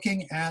I'm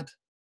looking at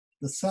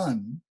the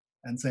sun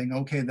and saying,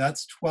 okay,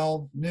 that's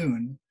 12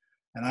 noon,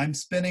 and I'm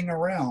spinning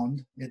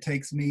around, it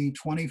takes me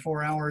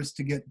 24 hours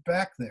to get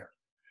back there.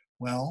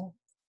 Well,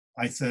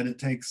 I said it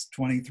takes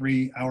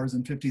 23 hours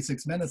and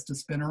 56 minutes to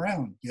spin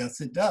around.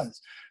 Yes, it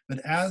does. But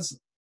as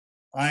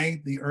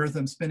the Earth,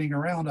 am spinning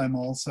around, I'm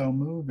also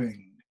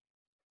moving.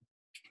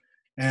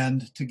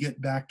 And to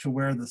get back to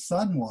where the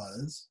sun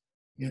was,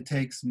 it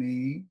takes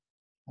me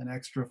an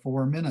extra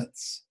 4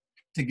 minutes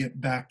to get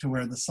back to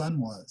where the sun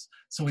was.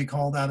 So we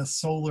call that a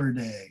solar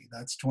day.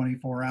 That's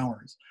 24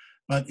 hours.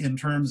 But in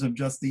terms of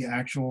just the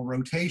actual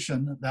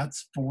rotation,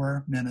 that's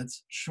 4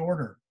 minutes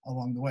shorter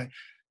along the way.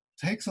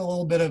 takes a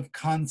little bit of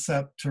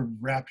concept to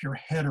wrap your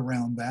head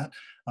around that.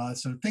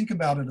 So think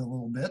about it a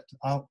little bit.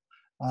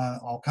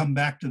 I'll come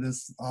back to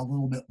this a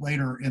little bit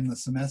later in the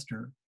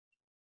semester.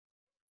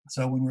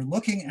 So when we're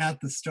looking at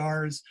the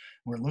stars,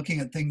 we're looking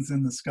at things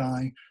in the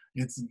sky,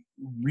 it's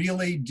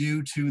really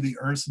due to the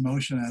Earth's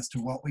motion as to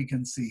what we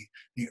can see.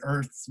 The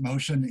Earth's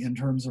motion in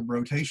terms of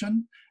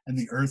rotation and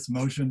the Earth's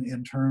motion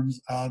in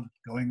terms of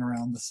going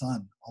around the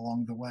sun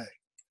along the way.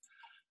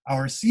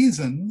 Our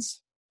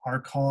seasons are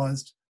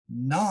caused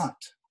not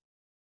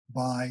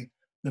by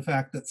the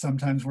fact that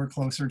sometimes we're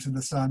closer to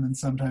the sun and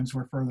sometimes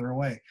we're further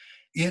away.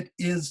 It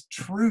is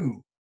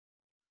true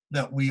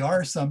that we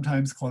are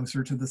sometimes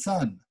closer to the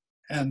sun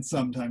and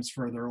sometimes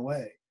further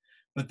away,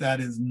 but that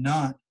is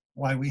not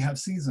why we have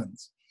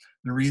seasons.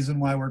 The reason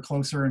why we're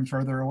closer and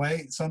further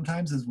away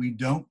sometimes is we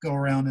don't go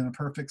around in a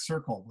perfect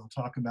circle. We'll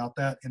talk about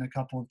that in a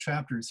couple of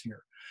chapters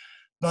here.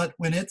 But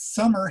when it's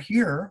summer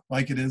here,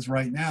 like it is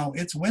right now,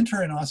 it's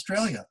winter in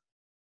Australia.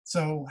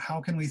 So how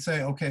can we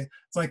say, okay,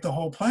 it's like the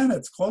whole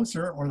planet's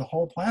closer or the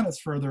whole planet's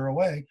further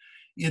away?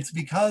 It's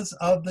because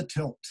of the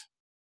tilt.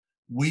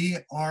 We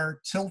are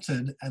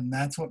tilted, and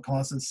that's what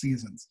causes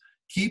seasons.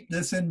 Keep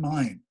this in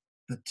mind.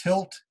 The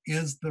tilt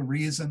is the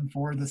reason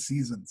for the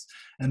seasons,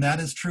 and that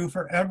is true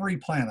for every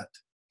planet.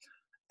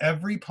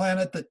 Every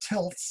planet that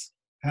tilts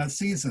has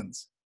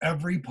seasons.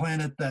 Every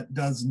planet that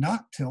does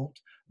not tilt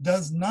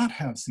does not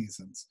have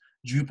seasons.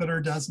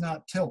 Jupiter does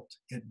not tilt.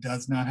 It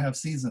does not have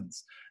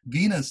seasons.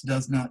 Venus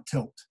does not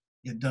tilt.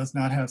 It does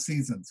not have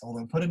seasons,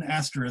 although put an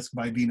asterisk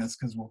by Venus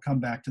because we'll come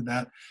back to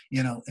that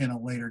in a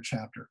later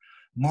chapter.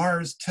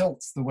 Mars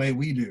tilts the way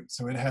we do,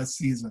 so it has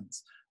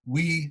seasons.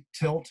 We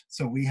tilt,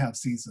 so we have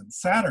seasons.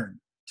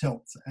 Saturn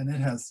tilts, and it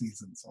has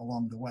seasons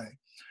along the way.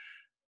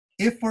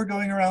 If we're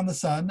going around the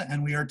sun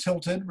and we are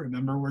tilted,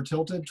 remember we're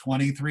tilted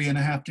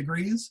 23.5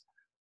 degrees.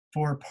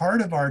 For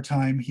part of our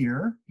time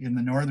here in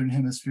the northern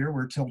hemisphere,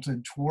 we're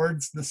tilted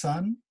towards the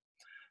sun.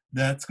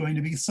 That's going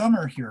to be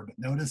summer here, but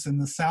notice in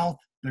the south,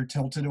 they're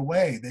tilted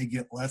away. They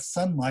get less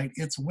sunlight.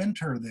 It's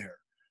winter there.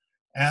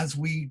 As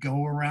we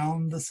go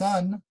around the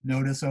sun,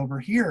 notice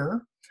over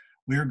here,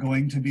 we're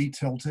going to be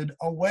tilted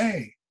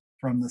away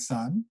from the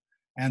sun,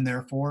 and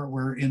therefore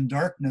we're in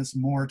darkness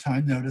more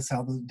time. Notice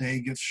how the day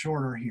gets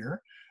shorter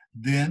here.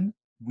 Then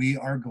we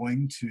are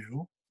going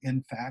to,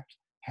 in fact,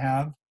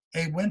 have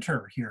a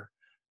winter here.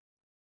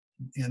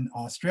 In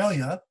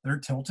Australia, they're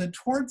tilted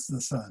towards the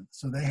sun,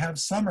 so they have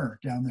summer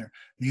down there.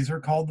 These are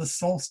called the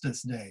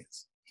solstice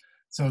days.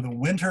 So the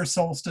winter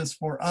solstice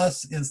for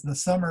us is the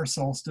summer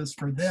solstice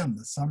for them.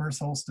 The summer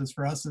solstice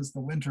for us is the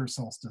winter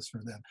solstice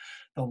for them.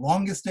 The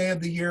longest day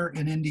of the year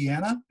in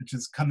Indiana, which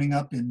is coming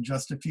up in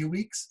just a few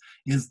weeks,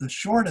 is the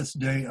shortest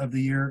day of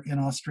the year in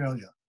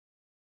Australia.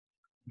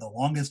 The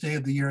longest day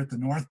of the year at the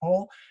North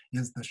Pole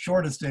is the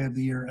shortest day of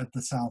the year at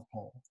the South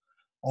Pole.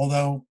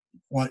 Although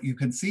what you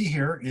can see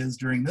here is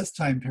during this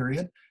time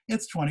period,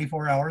 it's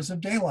 24 hours of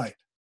daylight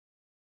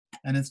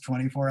and it's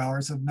 24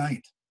 hours of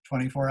night.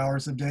 24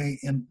 hours a day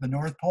in the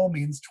North Pole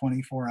means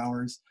 24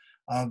 hours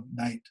of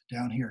night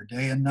down here.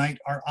 Day and night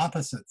are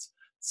opposites.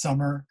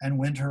 Summer and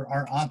winter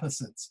are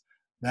opposites.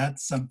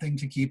 That's something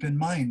to keep in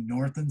mind.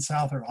 North and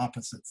south are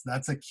opposites.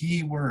 That's a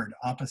key word,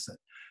 opposite.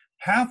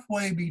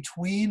 Halfway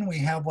between, we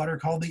have what are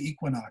called the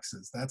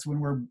equinoxes. That's when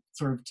we're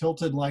sort of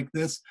tilted like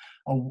this,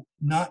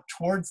 not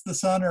towards the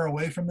sun or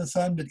away from the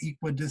sun, but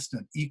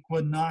equidistant.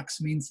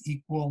 Equinox means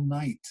equal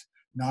night.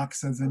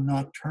 Nox as in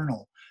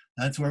nocturnal.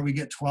 That's where we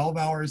get 12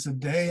 hours of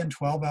day and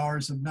 12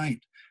 hours of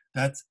night.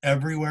 That's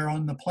everywhere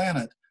on the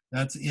planet.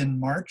 That's in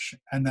March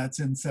and that's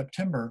in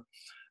September.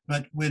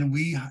 But when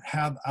we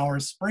have our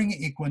spring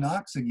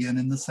equinox, again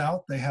in the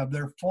south, they have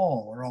their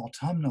fall or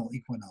autumnal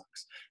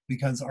equinox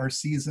because our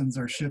seasons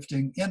are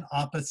shifting in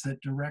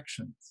opposite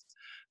directions.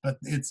 But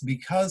it's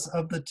because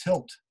of the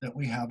tilt that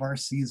we have our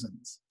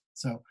seasons.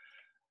 So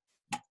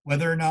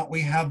whether or not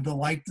we have the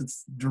light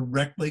that's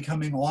directly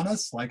coming on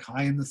us, like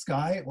high in the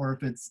sky, or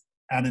if it's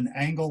at an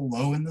angle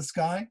low in the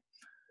sky,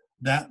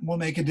 that will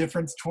make a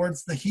difference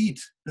towards the heat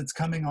that's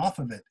coming off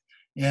of it.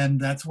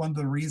 And that's one of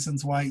the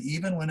reasons why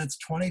even when it's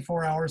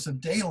 24 hours of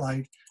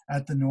daylight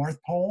at the North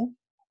Pole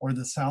or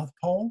the South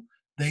Pole,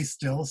 they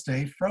still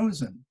stay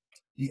frozen.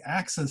 The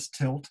axis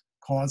tilt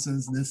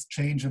causes this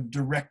change of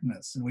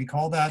directness, and we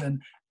call that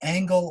an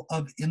angle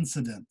of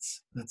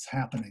incidence that's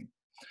happening.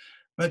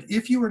 But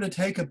if you were to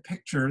take a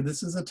picture,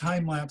 this is a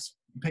time-lapse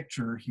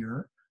picture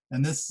here,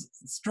 and this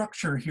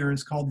structure here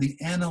is called the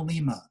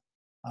analemma.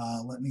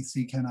 Let me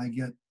see, can I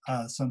get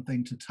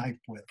something to type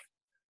with?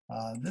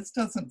 This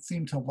doesn't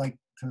seem to like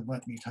to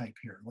let me type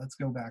here. Let's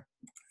go back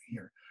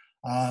here.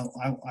 I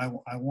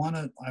want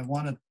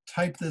to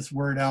type this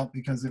word out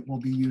because it will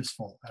be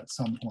useful at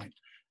some point.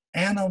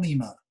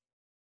 Analemma.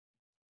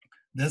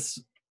 This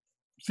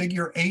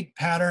figure 8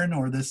 pattern,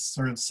 or this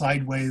sort of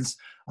sideways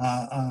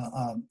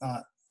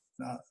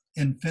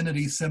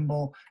infinity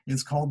symbol,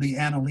 is called the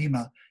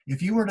analemma.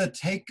 If you were to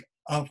take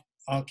a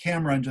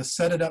camera and just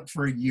set it up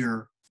for a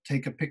year,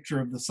 take a picture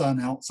of the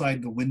sun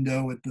outside the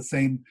window at the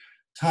same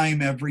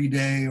time every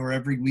day or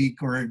every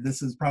week, or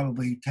this is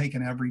probably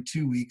taken every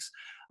 2 weeks,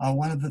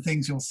 one of the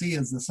things you'll see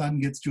is the sun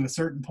gets to a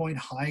certain point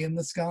high in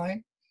the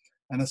sky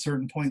and a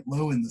certain point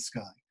low in the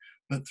sky.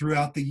 But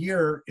throughout the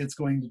year, it's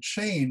going to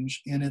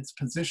change in its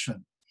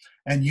position.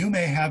 And you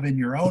may have in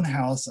your own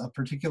house a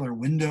particular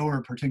window or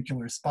a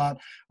particular spot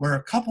where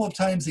a couple of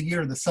times a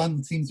year the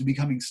sun seems to be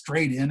coming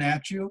straight in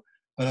at you,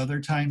 but other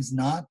times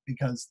not,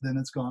 because then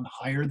it's gone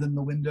higher than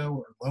the window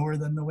or lower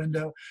than the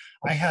window.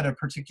 I had a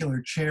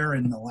particular chair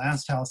in the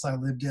last house I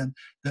lived in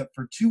that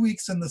for 2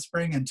 weeks in the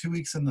spring and 2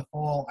 weeks in the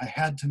fall, I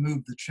had to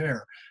move the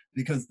chair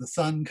because the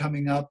sun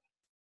coming up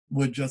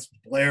would just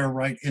blare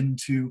right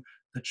into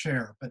the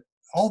chair. But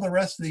all the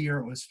rest of the year,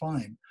 it was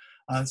fine.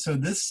 So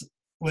this,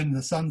 when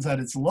the sun's at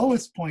its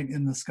lowest point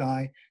in the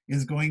sky,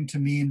 is going to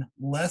mean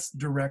less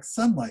direct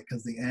sunlight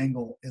because the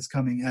angle is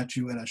coming at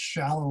you at a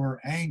shallower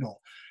angle.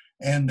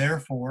 And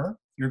therefore,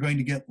 you're going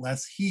to get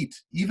less heat.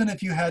 Even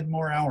if you had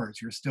more hours,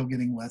 you're still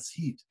getting less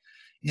heat.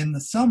 In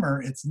the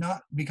summer, it's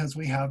not because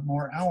we have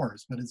more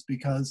hours, but it's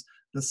because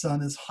the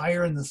sun is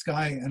higher in the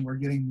sky and we're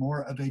getting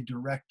more of a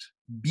direct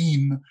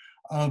beam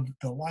of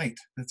the light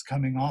that's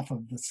coming off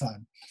of the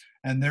sun.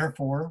 And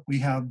therefore, we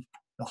have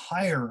the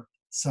higher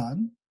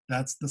sun,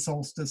 that's the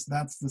solstice,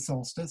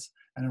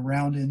 and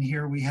around in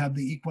here we have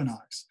the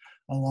equinox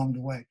along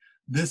the way.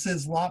 This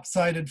is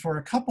lopsided for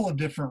a couple of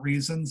different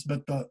reasons,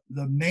 but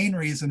the main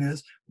reason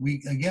is we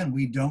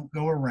don't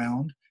go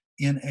around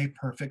in a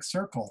perfect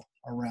circle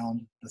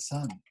around the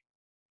sun.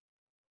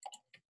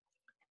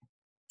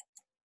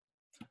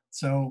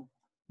 So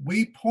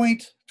we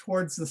point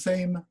towards the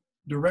same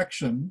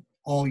direction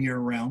all year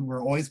round.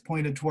 We're always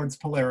pointed towards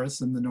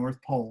Polaris in the North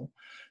Pole.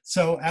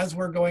 So as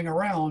we're going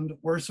around,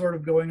 we're sort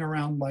of going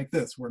around like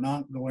this. We're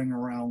not going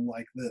around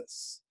like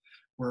this.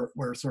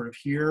 We're sort of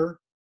here,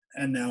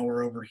 and now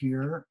we're over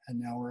here, and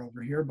now we're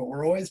over here, but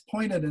we're always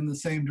pointed in the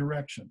same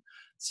direction.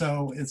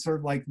 So it's sort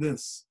of like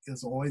this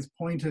is always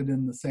pointed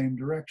in the same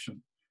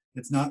direction.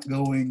 It's not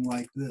going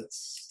like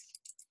this.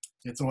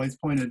 It's always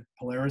pointed,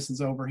 Polaris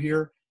is over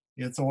here.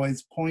 It's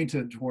always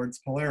pointed towards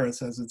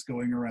Polaris as it's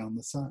going around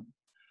the sun.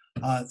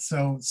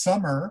 So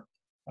summer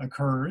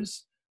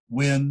occurs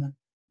when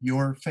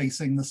you're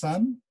facing the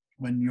sun,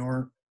 when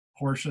your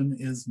portion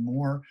is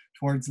more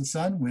towards the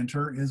sun.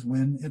 Winter is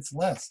when it's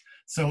less.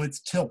 So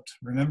it's tilt.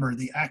 Remember,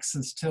 the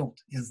axis tilt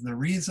is the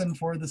reason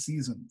for the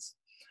seasons.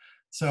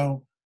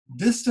 So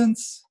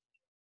distance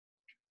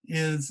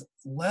is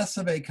less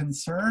of a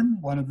concern.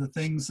 One of the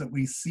things that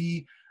we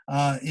see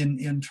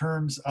in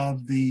terms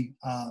of the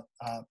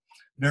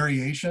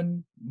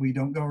variation, we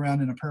don't go around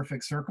in a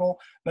perfect circle,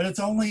 but it's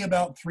only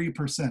about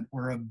 3%.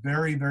 We're a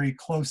very, very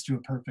close to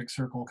a perfect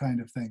circle kind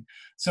of thing.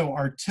 So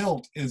our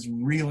tilt is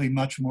really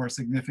much more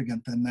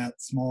significant than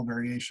that small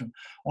variation.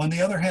 On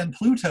the other hand,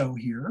 Pluto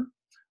here,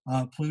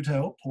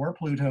 poor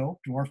Pluto,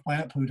 dwarf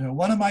planet Pluto,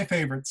 one of my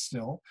favorites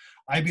still.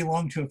 I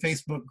belong to a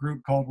Facebook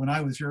group called When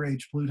I Was Your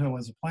Age, Pluto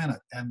Was a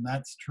Planet, and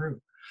that's true.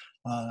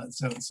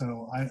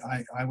 So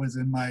I was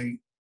in my,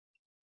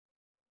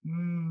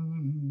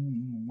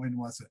 when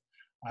was it?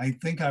 I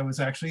think I was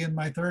actually in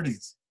my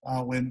 30s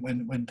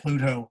when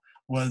Pluto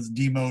was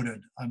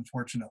demoted,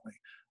 unfortunately,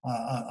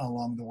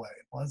 along the way.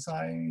 Was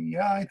I?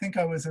 Yeah, I think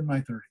I was in my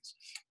 30s.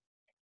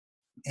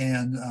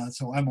 And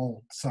so I'm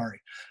old,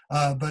 sorry.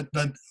 But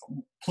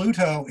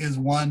Pluto is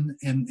one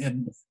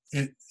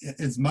it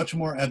is much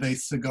more of a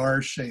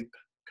cigar shape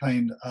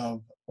kind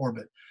of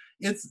orbit.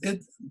 It's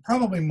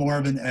probably more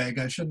of an egg.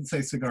 I shouldn't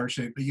say cigar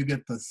shape, but you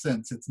get the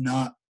sense it's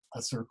not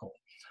a circle.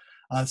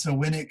 So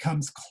when it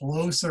comes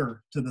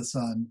closer to the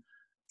sun,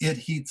 it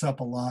heats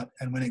up a lot,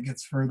 and when it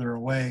gets further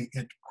away,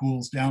 it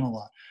cools down a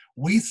lot.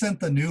 We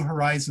sent the New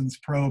Horizons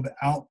probe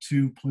out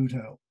to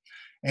Pluto,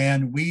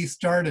 and we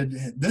started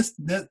this.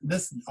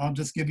 I'll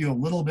just give you a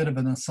little bit of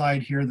an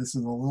aside here. This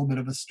is a little bit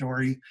of a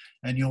story,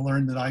 and you'll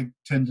learn that I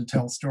tend to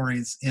tell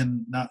stories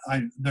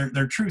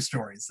they're true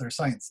stories, they're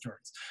science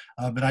stories,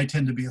 but I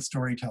tend to be a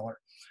storyteller.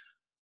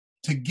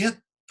 To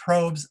get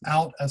probes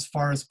out as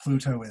far as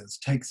Pluto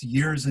takes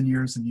years and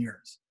years and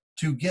years.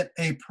 To get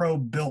a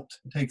probe built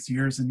takes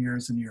years and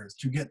years and years.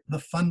 To get the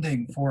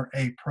funding for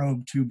a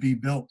probe to be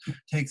built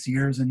takes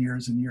years and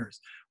years and years.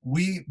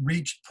 We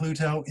reached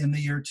Pluto in the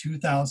year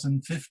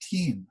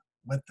 2015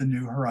 with the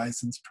New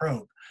Horizons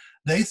probe.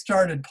 They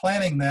started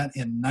planning that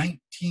in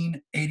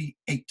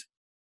 1988.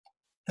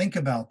 Think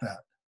about that,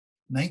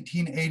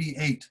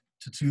 1988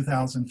 to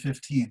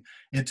 2015.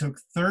 It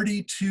took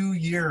 32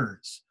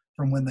 years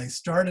from when they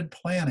started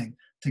planning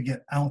to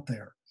get out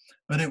there.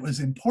 But it was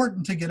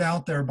important to get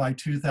out there by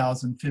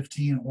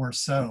 2015 or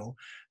so,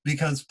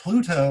 because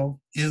Pluto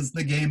is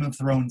the Game of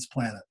Thrones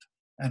planet,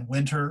 and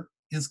winter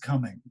is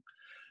coming.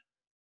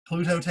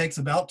 Pluto takes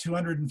about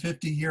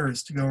 250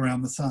 years to go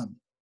around the sun.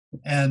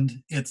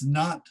 And it's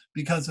not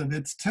because of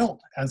its tilt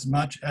as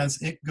much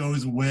as it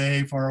goes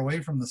way far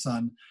away from the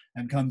sun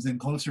and comes in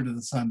closer to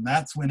the sun.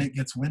 That's when it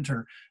gets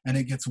winter, and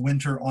it gets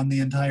winter on the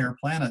entire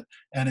planet,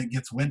 and it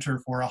gets winter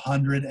for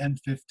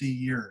 150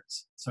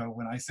 years. So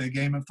when I say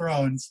Game of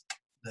Thrones,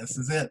 this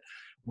is it.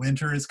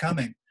 Winter is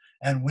coming.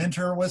 And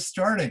winter was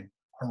starting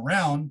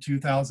around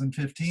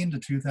 2015 to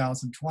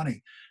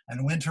 2020.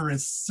 And winter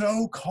is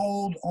so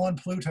cold on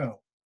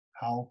Pluto.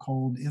 How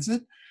cold is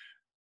it?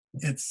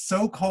 It's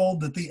so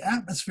cold that the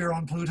atmosphere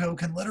on Pluto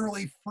can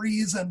literally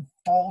freeze and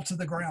fall to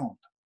the ground.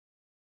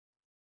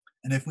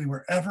 And if we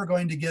were ever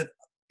going to get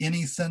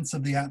any sense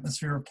of the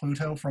atmosphere of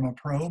Pluto from a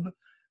probe,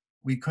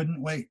 we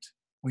couldn't wait.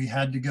 We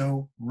had to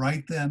go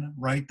right then,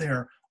 right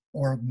there,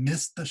 or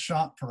miss the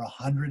shot for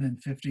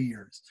 150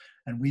 years.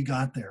 And we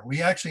got there.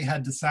 We actually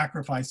had to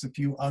sacrifice a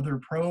few other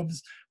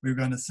probes. We were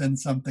going to send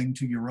something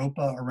to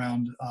Europa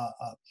around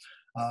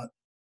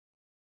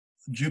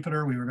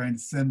Jupiter. We were going to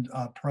send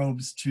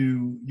probes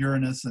to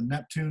Uranus and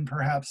Neptune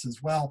perhaps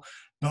as well.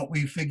 But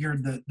we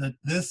figured that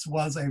this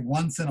was a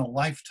once in a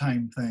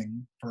lifetime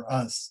thing for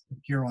us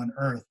here on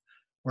Earth,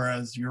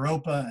 whereas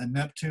Europa and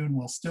Neptune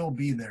will still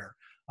be there.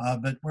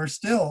 But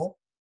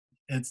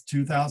it's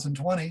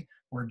 2020.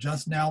 We're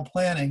just now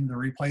planning the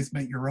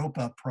replacement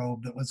Europa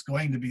probe that was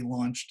going to be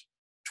launched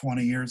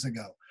 20 years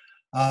ago.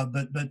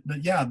 But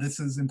yeah, this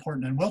is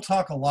important. And we'll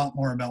talk a lot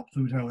more about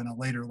Pluto in a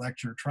later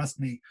lecture. Trust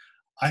me,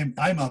 I'm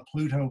a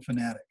Pluto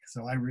fanatic,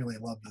 so I really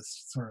love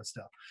this sort of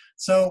stuff.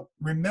 So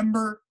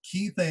remember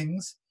key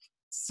things: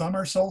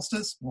 summer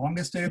solstice,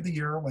 longest day of the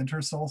year;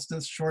 winter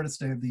solstice, shortest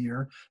day of the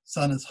year.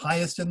 Sun is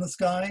highest in the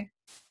sky,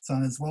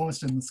 sun is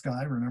lowest in the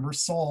sky. Remember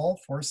Sol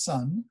for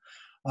sun.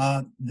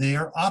 They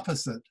are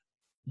opposite,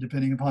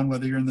 depending upon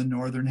whether you're in the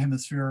northern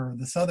hemisphere or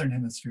the southern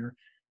hemisphere.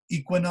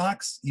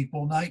 Equinox,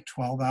 equal night,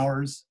 12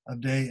 hours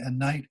of day and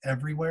night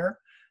everywhere.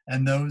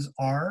 And those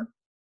are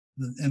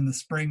in the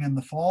spring and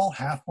the fall,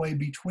 halfway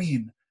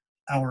between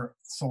our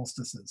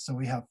solstices. So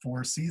we have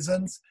 4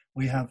 seasons,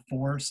 we have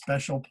 4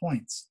 special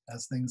points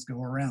as things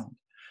go around.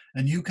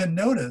 And you can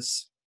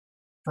notice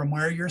from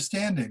where you're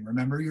standing,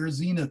 remember your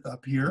zenith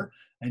up here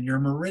and your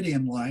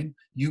meridian line,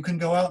 you can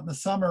go out in the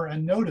summer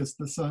and notice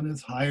the sun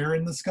is higher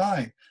in the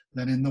sky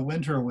than in the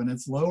winter when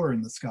it's lower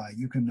in the sky.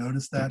 You can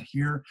notice that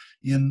here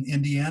in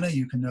Indiana.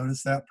 You can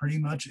notice that pretty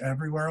much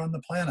everywhere on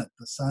the planet.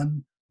 The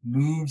sun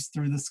moves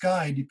through the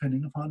sky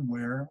depending upon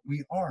where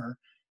we are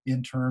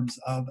in terms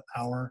of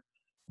our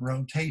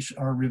rotation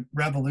or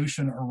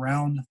revolution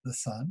around the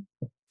sun.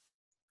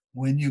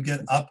 When you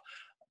get up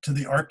to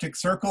the Arctic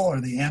Circle or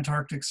the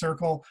Antarctic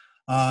Circle,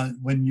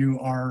 when you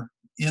are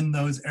in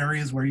those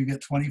areas where you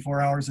get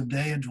 24 hours of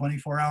day and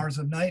 24 hours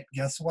of night,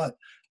 guess what?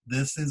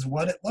 This is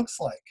what it looks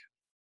like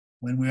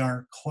when we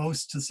are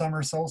close to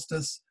summer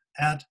solstice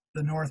at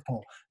the North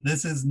Pole.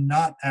 This is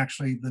not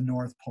actually the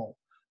North Pole.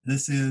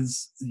 This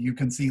is, you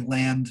can see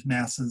land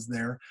masses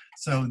there.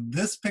 So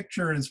this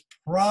picture is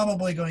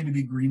probably going to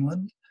be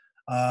Greenland.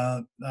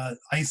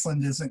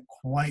 Iceland isn't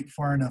quite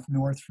far enough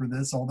north for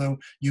this, although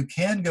you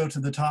can go to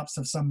the tops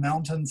of some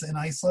mountains in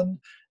Iceland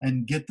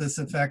and get this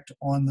effect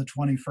on the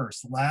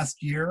 21st.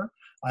 Last year,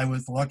 I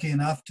was lucky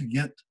enough to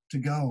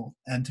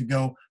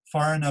go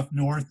far enough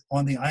north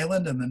on the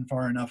island and then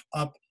far enough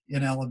up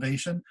in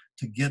elevation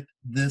to get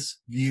this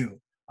view.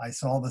 I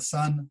saw the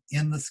sun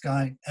in the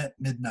sky at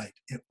midnight.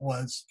 It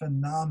was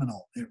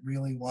phenomenal. It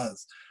really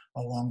was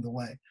along the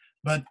way.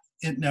 But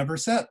it never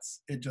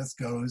sets. It just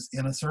goes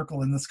in a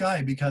circle in the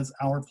sky because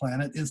our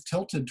planet is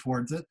tilted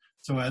towards it.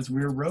 So as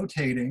we're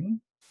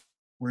rotating,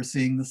 we're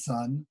seeing the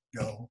sun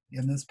go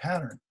in this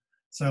pattern.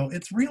 So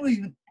it's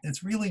really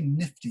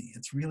nifty.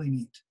 It's really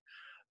neat.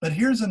 But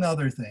here's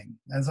another thing.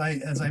 As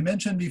I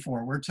mentioned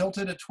before, we're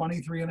tilted at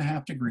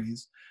 23.5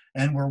 degrees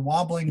and we're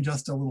wobbling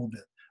just a little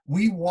bit.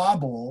 We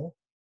wobble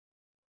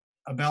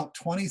about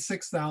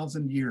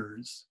 26,000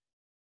 years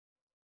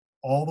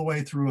all the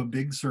way through a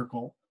big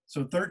circle.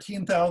 So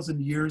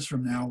 13,000 years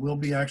from now, we'll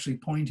be actually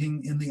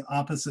pointing in the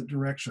opposite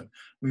direction.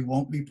 We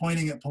won't be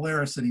pointing at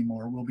Polaris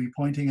anymore. We'll be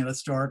pointing at a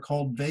star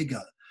called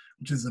Vega,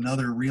 which is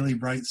another really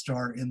bright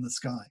star in the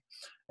sky.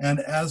 And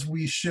as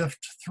we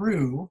shift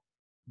through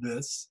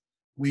this,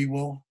 we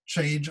will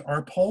change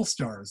our pole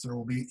stars. There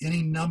will be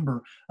any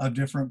number of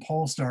different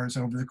pole stars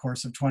over the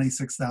course of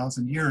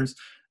 26,000 years.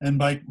 And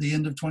by the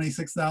end of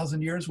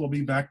 26,000 years, we'll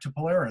be back to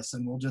Polaris,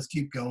 and we'll just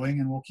keep going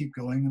and we'll keep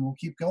going and we'll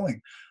keep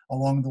going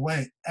along the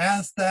way.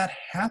 As that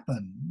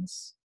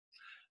happens,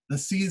 the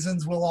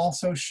seasons will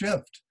also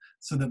shift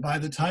so that by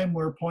the time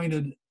we're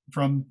pointed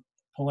from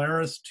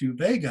Polaris to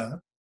Vega,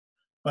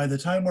 by the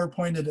time we're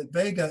pointed at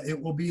Vega, it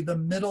will be the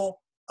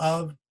middle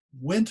of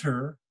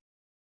winter,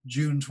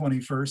 June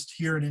 21st,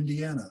 here in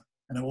Indiana.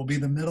 And it will be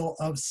the middle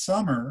of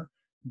summer,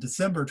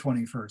 December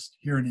 21st,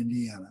 here in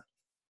Indiana.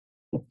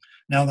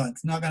 Now,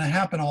 that's not going to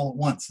happen all at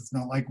once. It's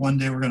not like one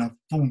day we're going to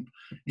boom.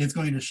 It's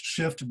going to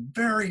shift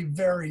very,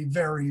 very,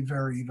 very,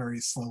 very, very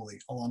slowly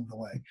along the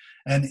way.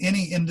 And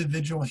any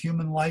individual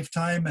human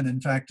lifetime, and in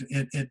fact,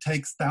 it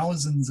takes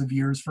thousands of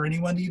years for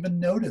anyone to even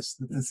notice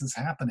that this is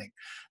happening.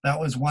 That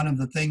was one of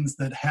the things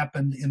that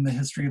happened in the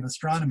history of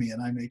astronomy,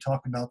 and I may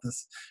talk about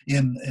this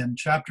in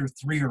chapter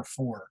 3 or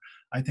 4.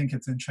 I think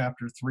it's in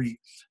chapter 3,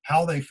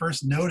 how they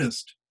first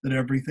noticed that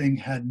everything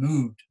had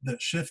moved,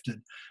 that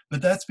shifted.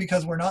 But that's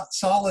because we're not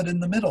solid in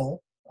the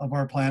middle of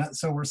our planet.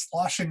 So we're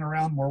sloshing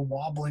around, we're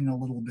wobbling a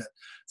little bit.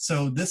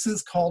 So this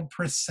is called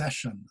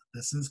precession.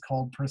 This is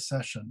called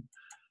precession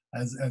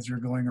as you're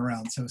going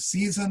around. So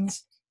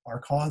seasons are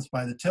caused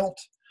by the tilt.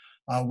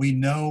 We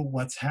know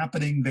what's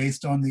happening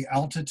based on the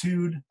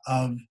altitude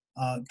of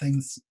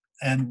things,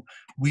 and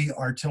we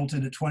are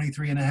tilted at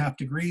 23.5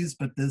 degrees,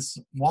 but this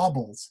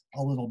wobbles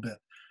a little bit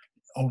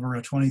over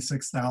a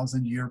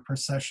 26,000 year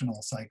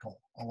precessional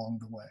cycle along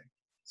the way.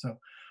 So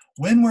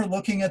when we're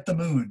looking at the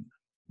moon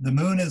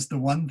is the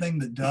one thing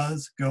that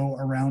does go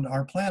around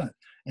our planet.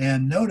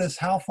 And notice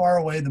how far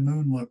away the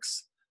moon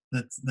looks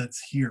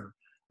that's here.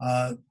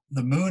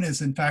 The moon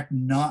is in fact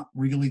not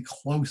really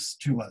close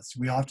to us.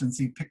 We often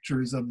see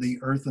pictures of the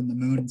Earth and the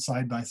moon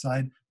side by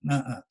side.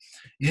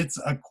 It's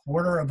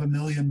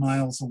 250,000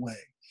 miles away.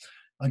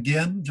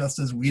 Again, just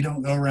as we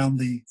don't go around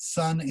the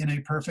sun in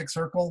a perfect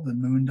circle, the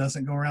moon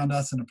doesn't go around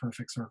us in a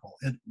perfect circle.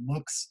 It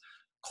looks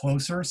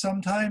closer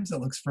sometimes, it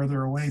looks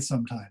further away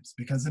sometimes,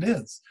 because it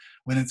is.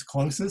 When it's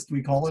closest,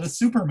 we call it a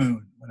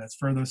supermoon. When it's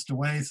furthest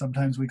away,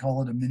 sometimes we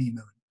call it a mini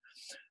moon.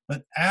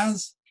 But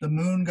as the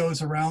moon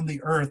goes around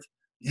the Earth,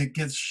 it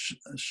gets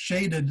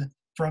shaded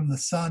from the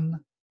sun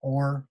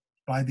or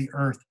by the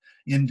Earth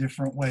in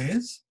different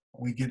ways.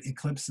 We get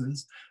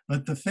eclipses,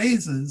 but the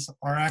phases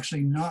are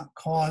actually not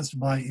caused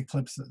by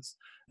eclipses.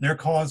 They're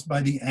caused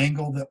by the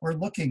angle that we're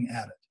looking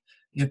at it.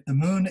 If the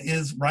moon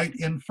is right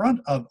in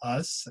front of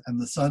us and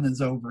the sun is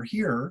over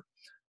here,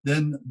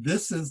 then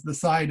this is the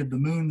side of the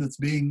moon that's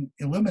being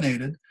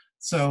illuminated.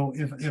 So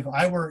if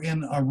I were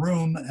in a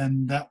room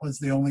and that was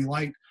the only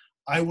light,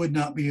 I would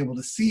not be able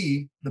to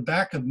see the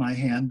back of my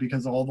hand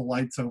because all the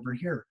light's over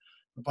here.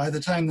 But by the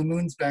time the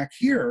moon's back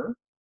here,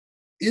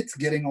 it's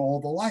getting all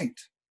the light.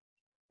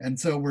 And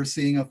so we're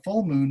seeing a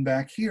full moon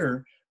back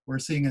here. We're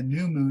seeing a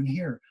new moon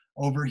here.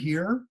 Over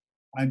here,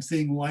 I'm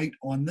seeing light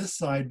on this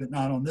side, but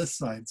not on this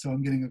side. So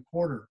I'm getting a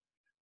quarter.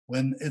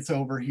 When it's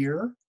over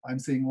here, I'm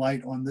seeing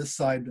light on this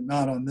side, but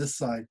not on this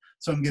side.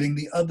 So I'm getting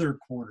the other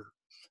quarter.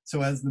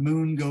 So as the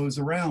moon goes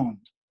around,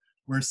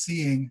 we're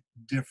seeing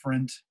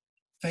different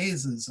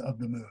phases of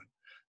the moon.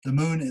 The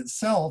moon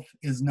itself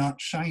is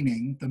not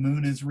shining. The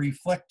moon is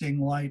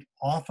reflecting light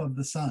off of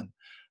the sun.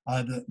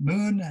 The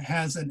moon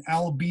has an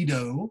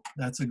albedo.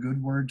 That's a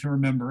good word to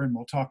remember, and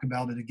we'll talk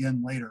about it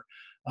again later.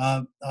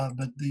 But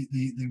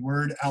the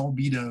word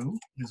albedo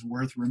is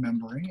worth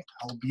remembering.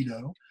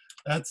 Albedo.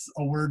 That's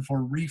a word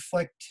for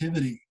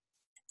reflectivity.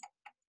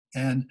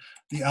 And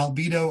the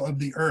albedo of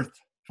the Earth,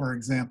 for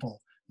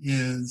example,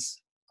 is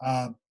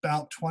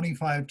about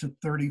 25 to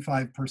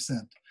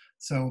 35%.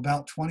 So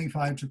about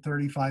 25 to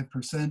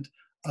 35%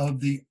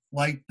 of the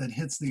light that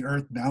hits the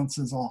Earth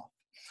bounces off.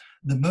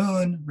 The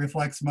moon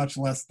reflects much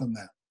less than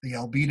that. The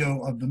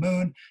albedo of the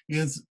moon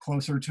is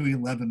closer to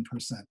 11%.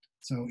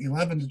 So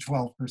 11 to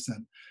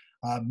 12%.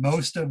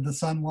 Most of the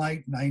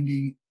sunlight,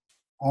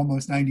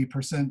 almost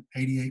 90%,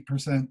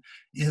 88%,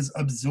 is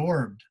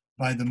absorbed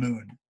by the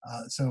moon.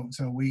 So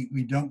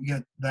we don't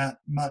get that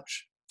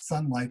much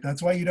sunlight.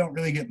 That's why you don't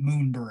really get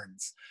moon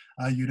burns.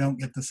 You don't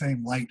get the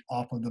same light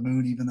off of the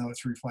moon, even though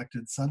it's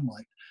reflected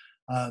sunlight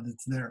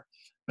that's there.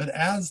 But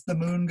as the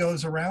moon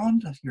goes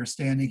around, you're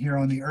standing here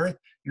on the Earth,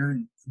 you're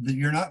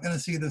not going to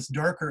see this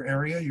darker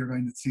area, you're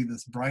going to see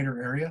this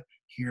brighter area.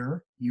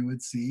 Here you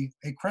would see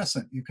a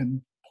crescent. You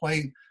can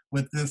play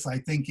with this, I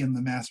think, in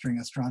the Mastering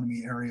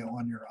Astronomy area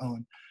on your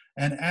own.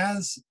 And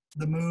as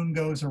the moon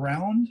goes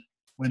around,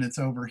 when it's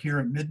over here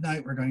at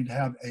midnight, we're going to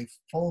have a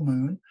full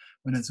moon.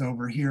 When it's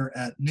over here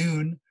at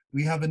noon,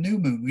 we have a new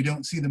moon. We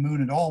don't see the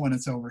moon at all when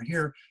it's over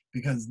here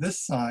because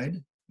this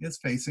side is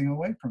facing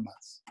away from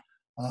us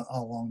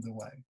along the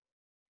way.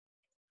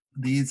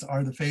 These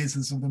are the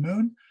phases of the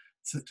moon.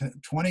 It's a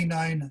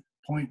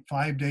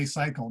 29.5 day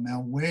cycle.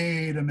 Now,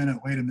 wait a minute.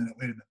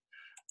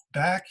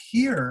 Back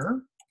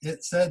here,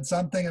 it said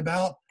something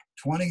about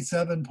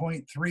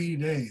 27.3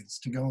 days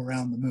to go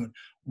around the moon.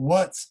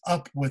 What's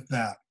up with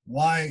that?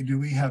 Why do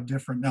we have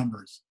different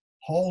numbers?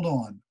 Hold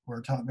on,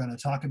 we're going to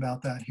talk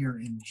about that here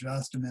in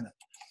just a minute.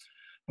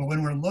 But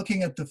when we're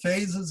looking at the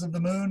phases of the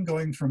moon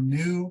going from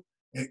new,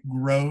 it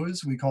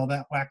grows, we call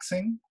that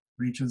waxing,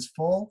 reaches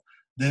full,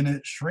 then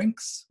it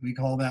shrinks, we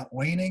call that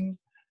waning,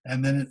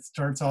 and then it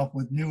starts off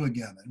with new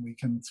again, and we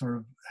can sort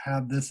of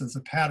have this as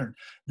a pattern.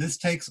 This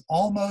takes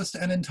almost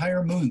an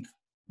entire month.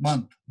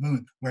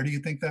 Where do you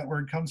think that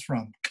word comes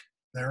from?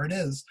 There it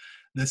is.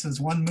 This is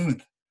 1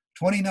 month,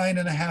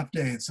 29.5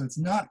 days. So it's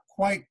not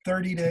quite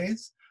 30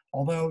 days,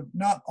 although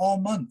not all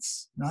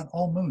months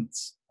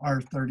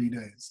are 30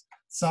 days.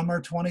 Some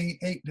are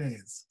 28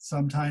 days.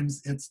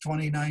 Sometimes it's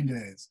 29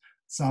 days.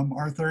 Some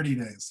are 30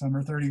 days. Some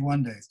are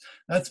 31 days.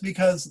 That's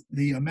because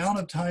the amount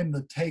of time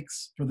that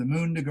takes for the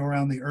moon to go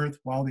around the Earth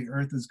while the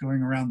Earth is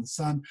going around the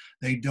sun,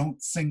 they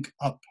don't sync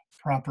up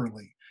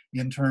properly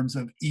in terms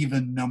of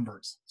even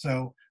numbers.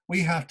 So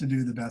we have to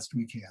do the best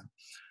we can.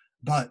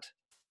 But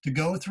to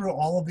go through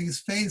all of these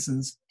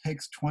phases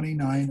takes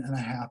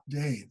 29.5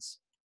 days.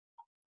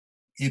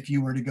 If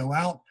you were to go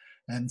out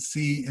and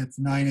see it's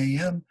 9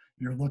 a.m.,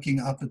 you're looking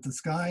up at the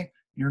sky,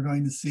 you're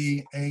going to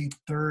see a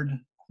third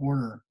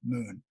quarter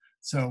moon.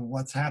 So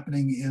what's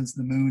happening is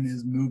the moon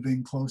is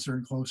moving closer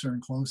and closer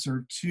and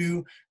closer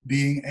to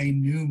being a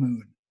new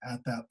moon at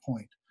that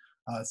point.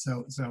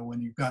 So when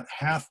you've got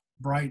half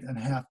bright and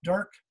half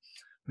dark,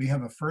 we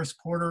have a first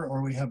quarter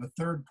or we have a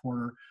third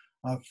quarter.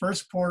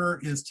 First quarter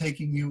is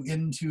taking you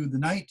into the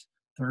night.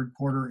 Third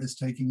quarter is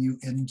taking you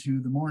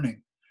into the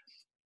morning.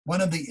 One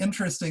of the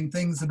interesting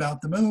things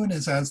about the moon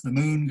is as the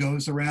moon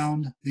goes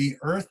around the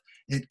Earth,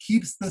 it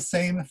keeps the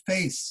same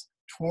face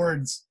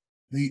towards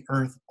the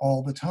Earth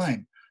all the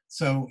time.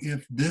 So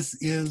if this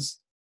is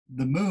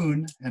the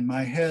moon and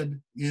my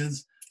head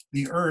is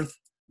the Earth,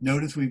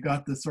 notice we've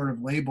got this sort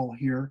of label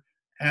here.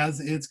 As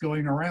it's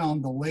going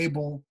around, the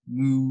label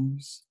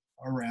moves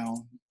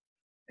around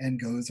and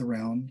goes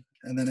around,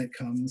 and then it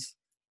comes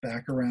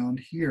back around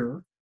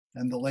here,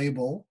 and the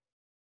label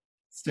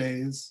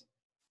stays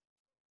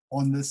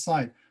on this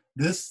side.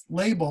 This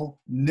label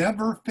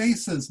never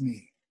faces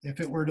me. If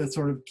it were to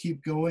sort of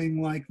keep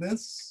going like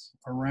this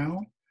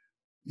around,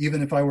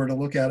 even if I were to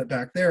look at it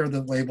back there,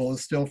 the label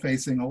is still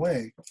facing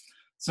away.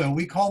 So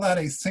we call that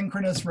a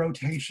synchronous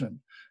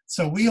rotation.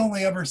 So we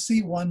only ever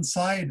see one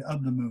side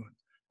of the moon.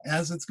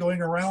 As it's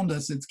going around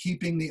us, it's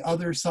keeping the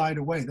other side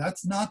away.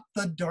 That's not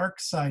the dark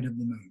side of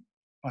the moon,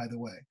 by the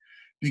way,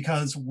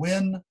 because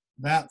when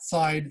that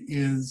side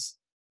is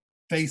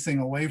facing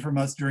away from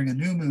us during a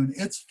new moon,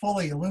 it's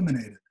fully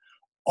illuminated.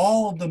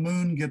 All of the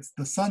moon gets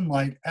the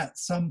sunlight at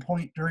some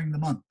point during the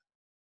month,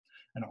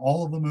 and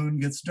all of the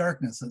moon gets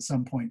darkness at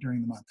some point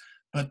during the month.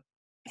 But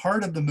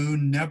part of the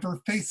moon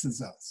never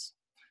faces us.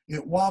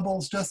 It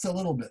wobbles just a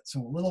little bit,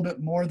 so a little bit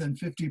more than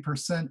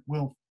 50%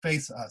 will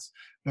face us,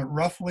 but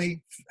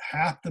roughly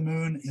half the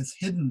moon is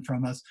hidden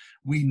from us.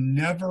 We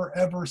never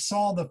ever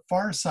saw the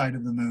far side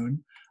of the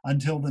moon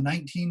until the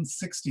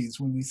 1960s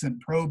when we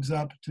sent probes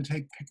up to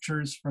take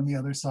pictures from the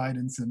other side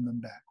and send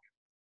them back.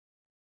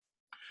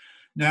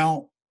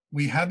 Now,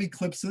 we have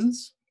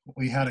eclipses.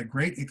 We had a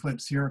great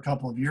eclipse here a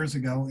couple of years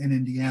ago in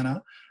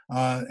Indiana,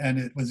 and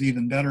it was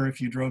even better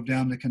if you drove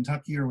down to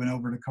Kentucky or went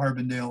over to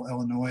Carbondale,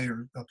 Illinois,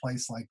 or a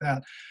place like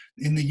that.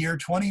 In the year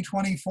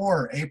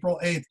 2024, April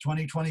 8th,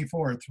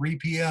 2024, 3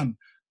 p.m.,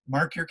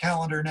 mark your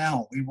calendar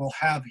now, we will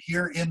have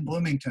here in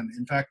Bloomington,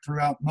 in fact,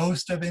 throughout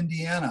most of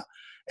Indiana,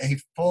 a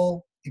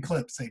full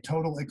eclipse, a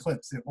total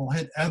eclipse. It will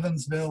hit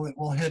Evansville, it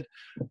will hit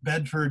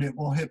Bedford, it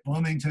will hit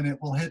Bloomington, it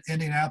will hit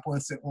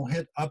Indianapolis, it will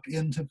hit up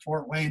into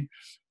Fort Wayne.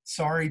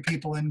 Sorry,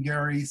 people in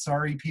Gary,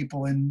 sorry,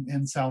 people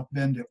in South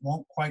Bend. It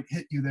won't quite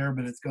hit you there,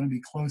 but it's going to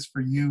be close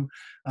for you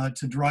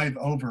to drive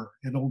over.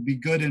 It'll be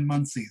good in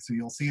Muncie, so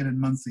you'll see it in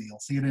Muncie. You'll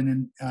see it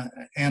in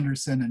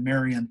Anderson and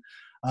Marion.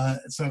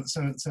 So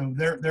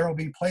there will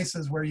be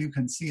places where you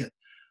can see it.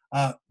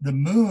 The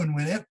moon,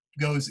 when it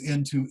goes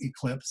into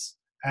eclipse,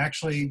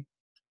 actually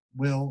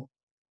will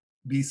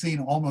be seen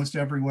almost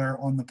everywhere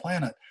on the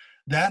planet.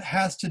 That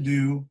has to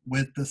do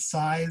with the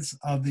size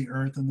of the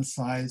Earth and the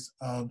size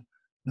of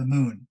the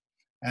moon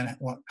and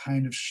what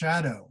kind of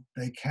shadow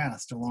they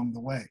cast along the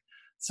way.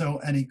 So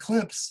an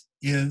eclipse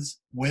is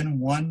when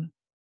one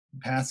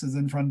passes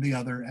in front of the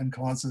other and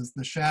causes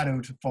the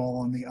shadow to fall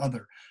on the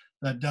other.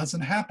 That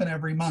doesn't happen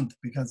every month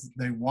because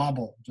they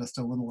wobble just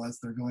a little as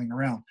they're going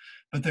around.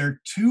 But there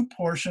are two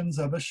portions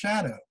of a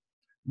shadow.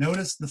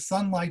 Notice the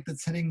sunlight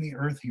that's hitting the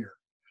Earth here.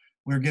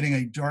 We're getting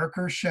a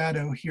darker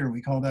shadow here.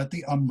 We call that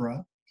the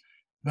umbra.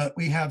 But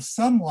we have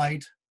some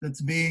light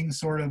that's being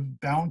sort of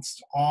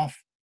bounced off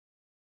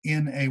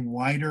in a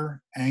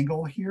wider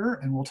angle here.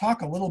 And we'll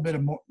talk a little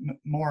bit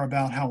more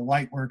about how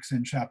light works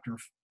in chapter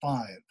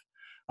 5.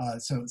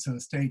 So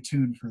stay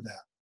tuned for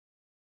that.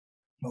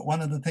 But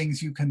one of the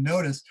things you can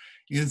notice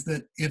is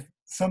that if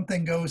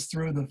something goes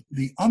through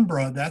the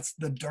umbra, that's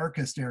the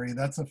darkest area,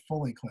 that's a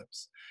full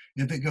eclipse.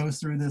 If it goes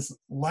through this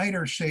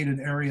lighter shaded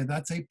area,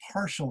 that's a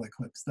partial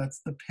eclipse, that's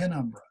the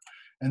penumbra.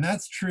 And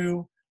that's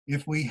true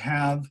if we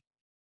have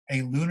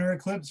a lunar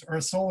eclipse or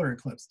a solar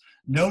eclipse.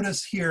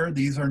 Notice here,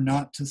 these are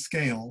not to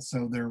scale,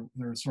 so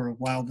they're sort of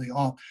wildly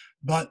off,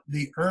 but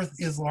the Earth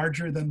is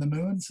larger than the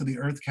moon, so the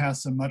Earth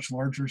casts a much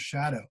larger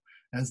shadow.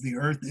 As the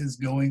Earth is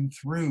going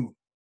through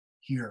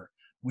here,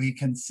 we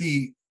can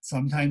see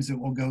sometimes it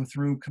will go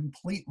through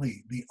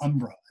completely the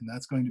umbra, and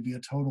that's going to be a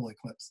total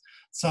eclipse.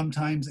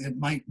 Sometimes it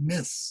might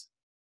miss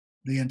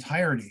the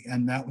entirety,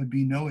 and that would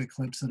be no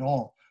eclipse at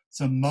all.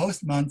 So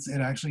most months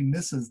it actually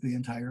misses the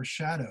entire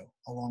shadow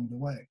along the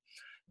way.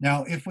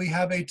 Now, if we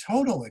have a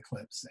total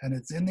eclipse and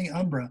it's in the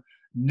umbra,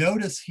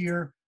 notice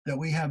here that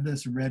we have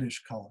this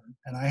reddish color.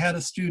 And I had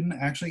a student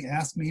actually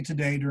ask me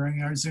today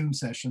during our Zoom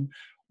session,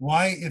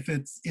 why, if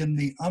it's in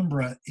the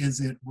umbra, is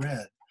it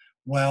red?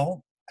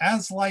 Well,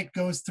 as light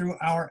goes through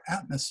our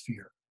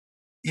atmosphere,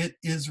 it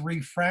is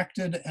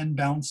refracted and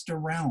bounced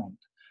around.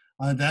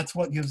 That's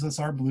what gives us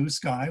our blue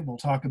sky. We'll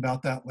talk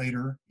about that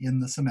later in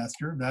the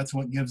semester. That's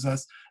what gives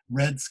us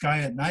red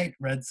sky at night,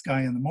 red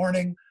sky in the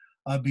morning,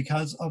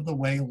 because of the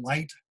way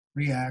light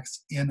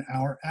reacts in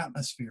our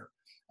atmosphere.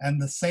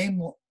 And the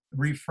same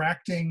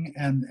refracting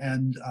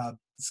and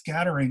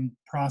scattering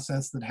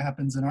process that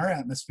happens in our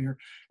atmosphere,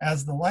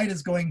 as the light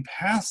is going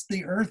past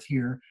the Earth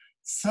here,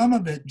 some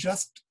of it,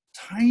 just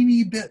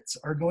tiny bits,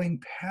 are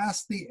going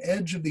past the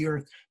edge of the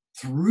Earth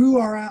through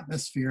our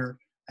atmosphere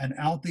and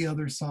out the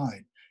other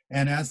side.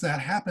 And as that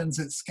happens,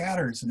 it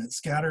scatters, and it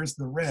scatters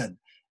the red.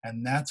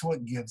 And that's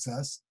what gives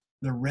us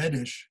the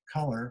reddish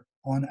color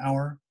on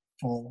our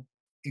full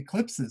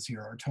eclipses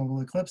here, our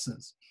total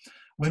eclipses.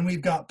 When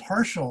we've got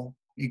partial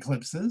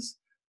eclipses,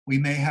 we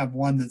may have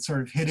one that's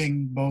sort of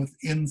hitting both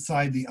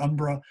inside the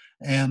umbra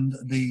and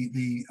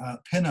the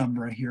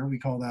penumbra here. We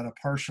call that a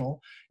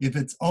partial. If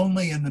it's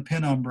only in the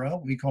penumbra,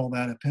 we call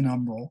that a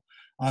penumbral.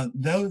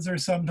 Those are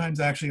sometimes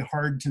actually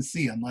hard to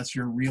see unless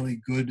you're really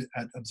good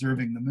at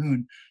observing the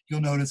moon.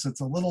 You'll notice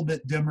it's a little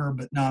bit dimmer,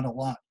 but not a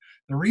lot.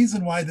 The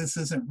reason why this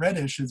isn't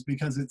reddish is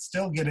because it's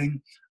still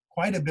getting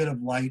quite a bit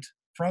of light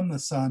from the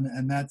sun,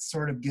 and that's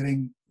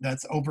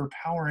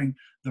overpowering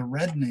the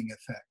reddening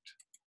effect.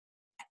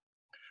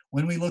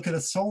 When we look at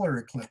a solar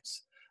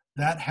eclipse,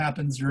 that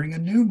happens during a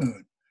new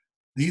moon.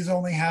 These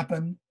only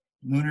happen,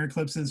 lunar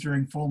eclipses,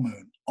 during full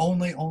moon.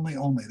 Only.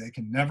 They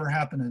can never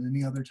happen at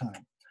any other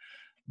time.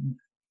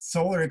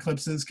 Solar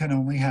eclipses can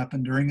only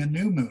happen during a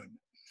new moon.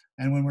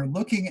 And when we're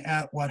looking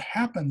at what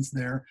happens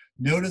there,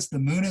 notice the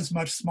moon is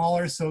much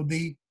smaller, so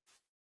the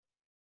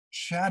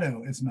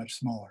shadow is much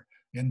smaller.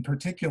 In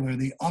particular,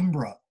 the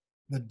umbra,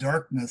 the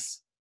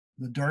darkness,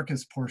 the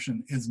darkest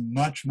portion, is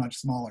much, much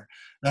smaller.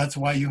 That's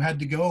why you had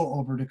to go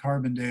over to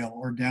Carbondale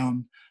or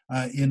down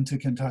into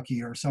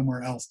Kentucky or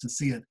somewhere else to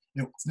see it.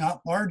 It's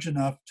not large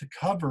enough to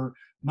cover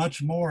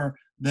much more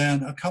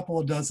than a couple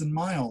of dozen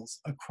miles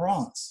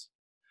across.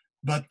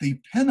 But the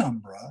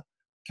penumbra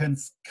can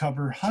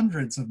cover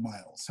hundreds of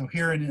miles. So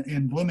here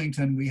in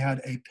Bloomington, we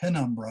had a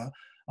penumbra,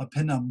 a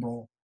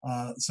penumbral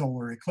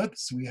solar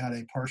eclipse. We had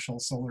a partial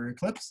solar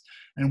eclipse,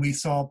 and we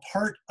saw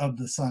part of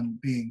the sun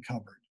being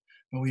covered,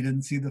 but we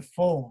didn't see the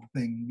full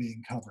thing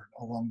being covered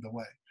along the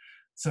way.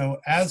 So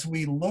as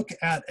we look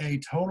at a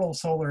total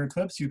solar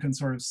eclipse, you can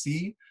sort of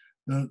see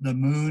the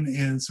moon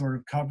is sort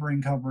of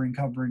covering,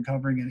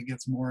 and it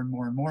gets more and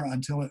more and more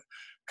until it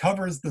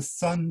covers the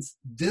sun's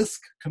disk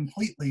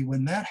completely.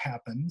 When that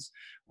happens,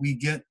 we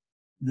get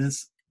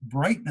this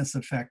brightness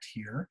effect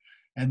here,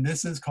 and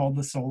this is called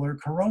the solar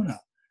corona.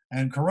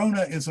 And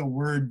corona is a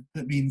word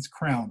that means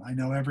crown. I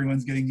know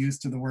everyone's getting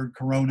used to the word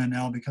corona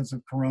now because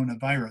of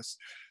coronavirus.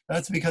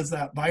 That's because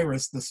that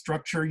virus, the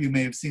structure, you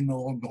may have seen the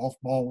little golf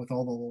ball with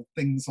all the little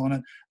things on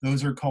it,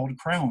 those are called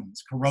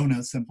crowns.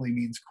 Corona simply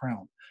means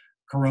crown.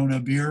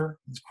 Corona beer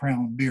is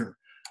crown beer.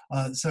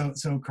 So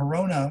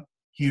corona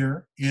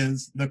here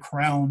is the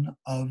crown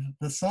of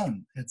the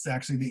sun. It's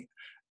actually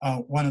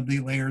one of the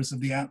layers of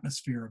the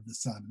atmosphere of the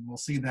sun. And we'll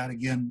see that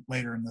again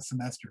later in the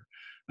semester.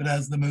 But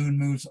as the moon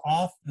moves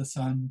off, the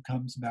sun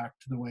comes back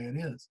to the way it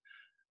is.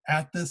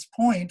 At this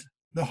point,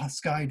 the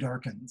sky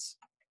darkens.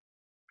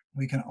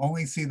 We can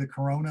only see the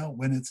corona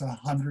when it's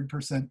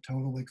 100%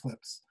 total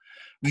eclipse.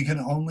 We can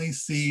only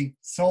see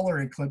solar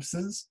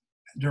eclipses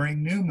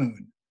during new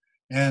moon.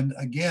 And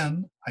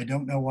again, I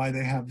don't know why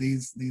they have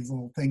these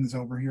little things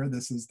over here.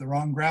 This is the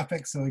wrong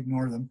graphic, so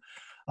ignore them.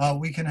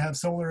 We can have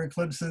solar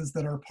eclipses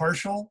that are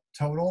partial,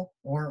 total,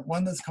 or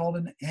one that's called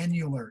an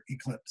annular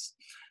eclipse.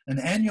 An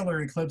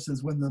annular eclipse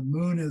is when the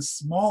moon is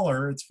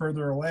smaller, it's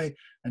further away,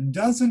 and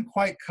doesn't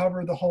quite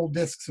cover the whole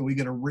disk, so we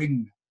get a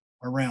ring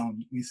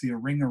around. We see a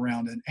ring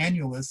around, and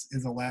annulus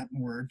is a Latin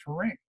word for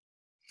ring.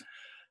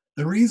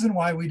 The reason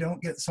why we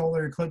don't get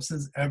solar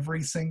eclipses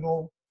every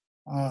single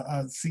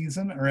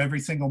season or every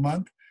single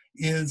month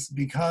is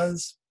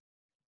because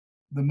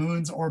the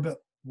moon's orbit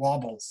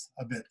wobbles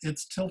a bit.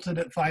 It's tilted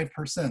at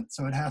 5%,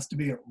 so it has to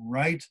be at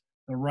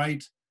the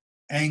right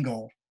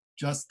angle,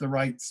 just the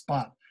right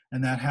spot.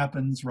 And that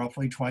happens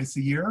roughly twice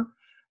a year,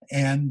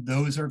 and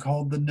those are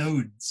called the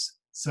nodes.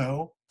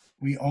 So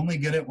we only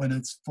get it when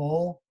it's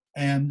full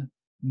and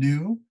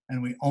new,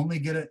 and we only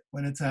get it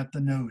when it's at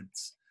the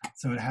nodes.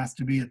 So it has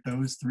to be at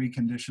those three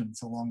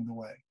conditions along the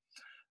way.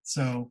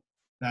 So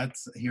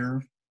that's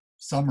here,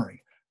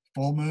 summary.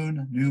 Full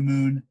moon, new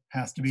moon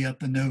has to be at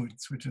the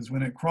nodes, which is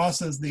when it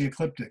crosses the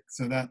ecliptic.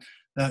 So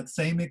that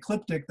same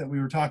ecliptic that we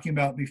were talking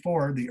about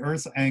before, the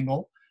Earth's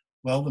angle,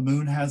 well, the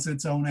moon has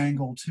its own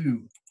angle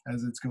too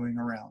as it's going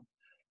around.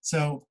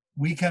 So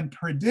we can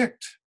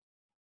predict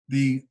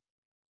the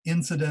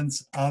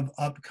incidence of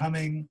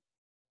upcoming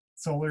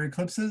solar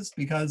eclipses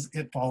because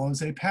it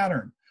follows a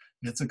pattern.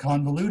 It's a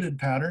convoluted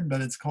pattern, but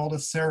it's called a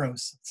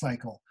Saros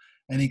cycle.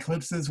 And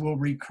eclipses will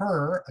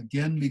recur,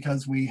 again,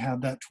 because we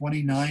have that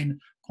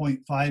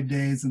 29.5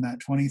 days and that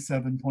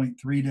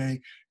 27.3 day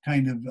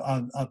kind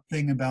of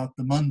thing about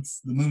the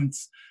months, the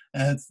moons,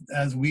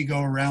 as we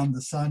go around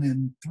the sun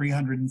in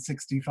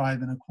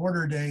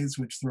 365.25 days,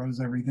 which throws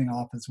everything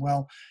off as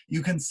well.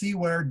 You can see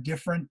where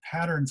different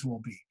patterns will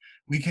be.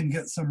 We can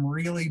get some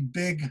really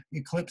big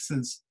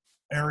eclipses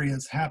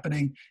areas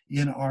happening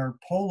in our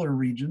polar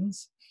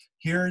regions.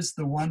 Here's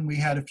the one we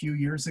had a few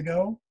years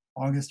ago,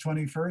 August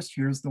 21st.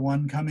 Here's the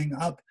one coming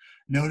up.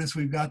 Notice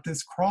we've got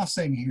this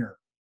crossing here.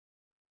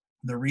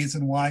 The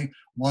reason why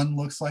one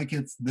looks like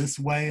it's this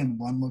way and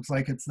one looks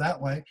like it's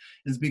that way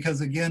is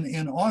because, again,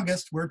 in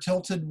August, we're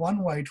tilted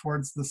one way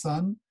towards the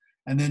sun,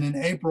 and then in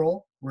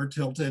April, we're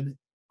tilted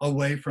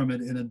away from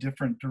it in a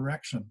different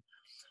direction.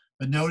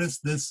 But notice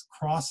this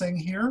crossing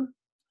here,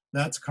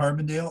 that's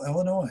Carbondale,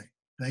 Illinois.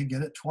 They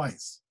get it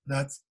twice.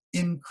 That's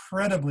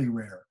incredibly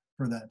rare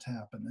for that to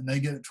happen. And they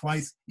get it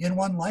twice in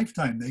one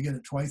lifetime. They get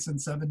it twice in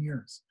 7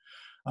 years.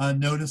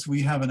 Notice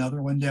we have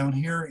another one down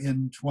here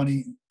in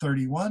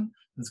 2031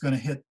 that's going to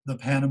hit the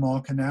Panama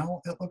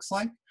Canal, it looks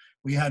like.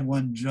 We had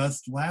one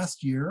just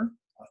last year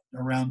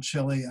around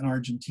Chile and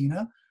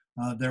Argentina.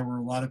 There were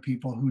a lot of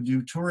people who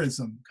do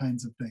tourism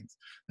kinds of things.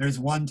 There's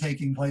one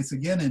taking place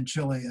again in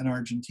Chile and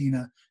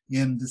Argentina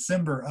in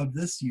December of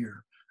this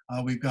year.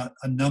 We've got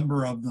a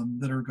number of them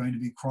that are going to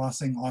be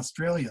crossing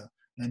Australia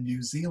and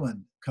New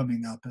Zealand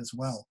coming up as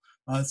well.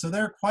 So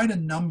there are quite a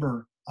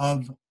number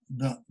of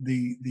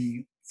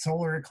the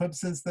solar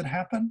eclipses that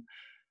happen,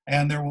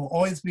 and there will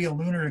always be a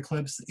lunar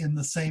eclipse in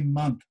the same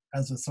month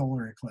as a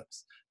solar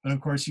eclipse. But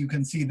of course, you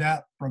can see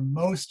that from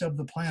most of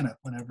the planet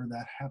whenever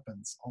that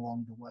happens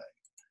along the way.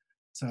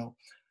 So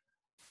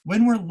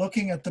when we're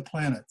looking at the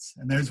planets,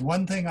 and there's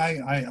one thing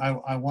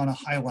I want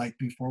to highlight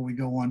before we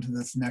go on to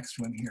this next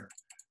one here,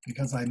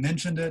 because I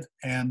mentioned it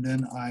and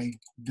then I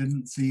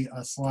didn't see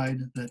a slide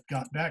that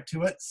got back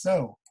to it.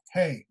 So,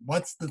 hey,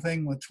 what's the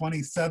thing with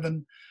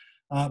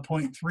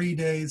 27.3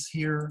 days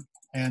here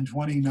and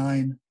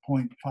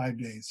 29.5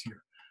 days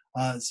here?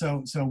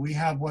 So we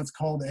have what's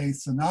called a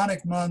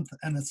synodic month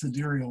and a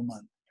sidereal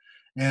month.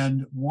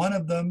 And one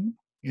of them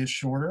is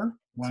shorter,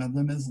 one of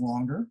them is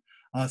longer.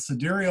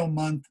 Sidereal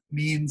month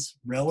means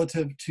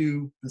relative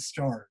to the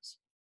stars.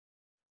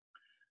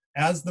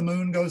 As the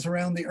moon goes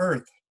around the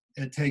Earth,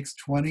 it takes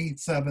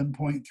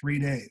 27.3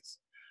 days.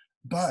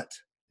 But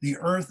the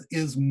Earth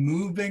is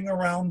moving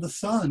around the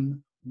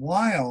sun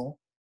while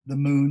the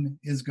moon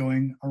is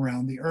going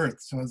around the Earth.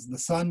 So as the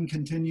sun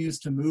continues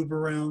to move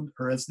around,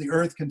 or as the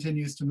Earth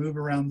continues to move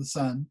around the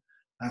sun,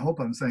 I hope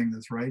I'm saying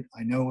this right.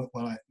 I know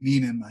what I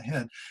mean in my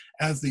head.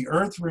 As the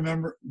Earth,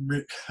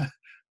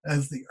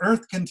 as the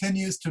Earth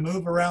continues to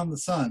move around the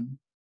sun,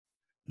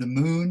 the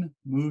moon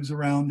moves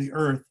around the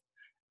Earth.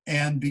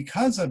 And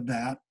because of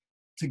that,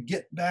 to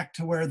get back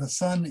to where the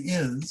sun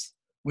is,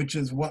 which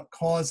is what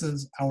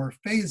causes our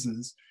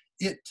phases,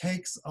 it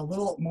takes a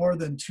little more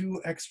than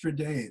 2 extra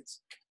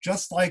days.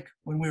 Just like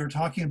when we were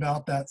talking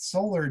about that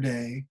solar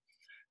day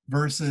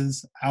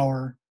versus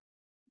our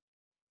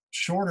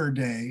shorter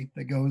day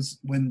that goes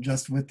when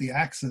just with the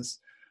axis.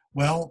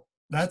 Well,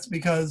 that's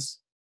because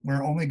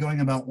we're only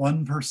going about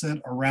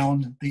 1%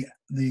 around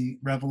the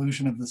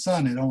revolution of the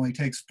sun. It only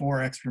takes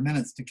 4 extra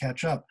minutes to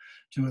catch up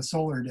to a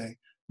solar day.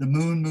 The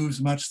moon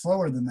moves much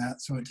slower than that,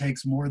 so it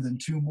takes more than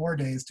 2 more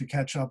days to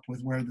catch up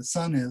with where the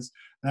sun is.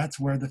 That's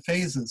where the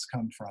phases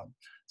come from.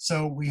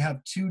 So we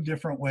have 2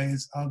 different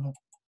ways of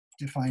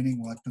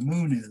defining what the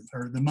moon is,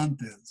 or the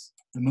month is,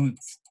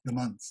 the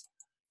months.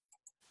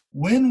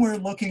 When we're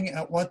looking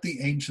at what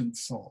the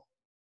ancients saw,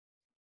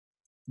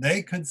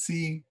 they could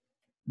see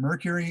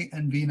Mercury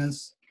and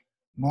Venus,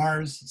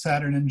 Mars,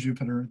 Saturn, and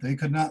Jupiter. They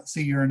could not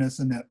see Uranus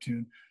and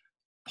Neptune.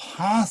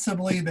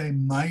 Possibly they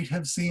might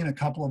have seen, a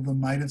couple of them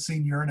might have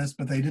seen Uranus,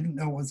 but they didn't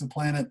know it was a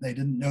planet. They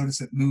didn't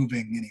notice it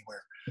moving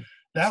anywhere.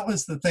 That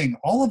was the thing.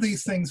 All of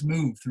these things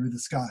move through the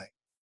sky.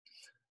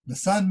 The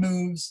sun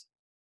moves,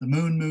 the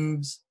moon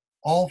moves,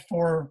 all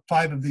 4 or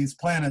 5 of these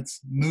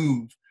planets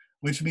move,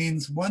 which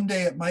means one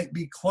day it might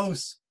be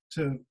close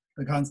to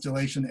the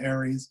constellation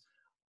Aries.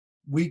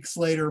 Weeks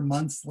later,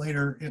 months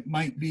later, it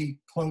might be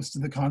close to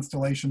the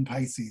constellation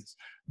Pisces.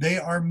 They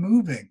are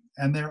moving,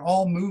 and they're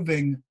all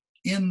moving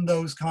in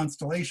those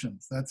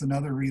constellations. That's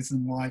another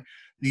reason why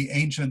the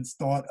ancients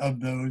thought of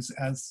those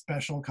as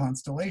special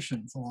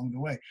constellations along the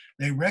way.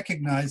 They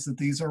recognized that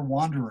these are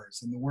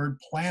wanderers, and the word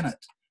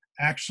planet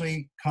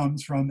actually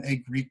comes from a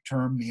Greek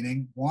term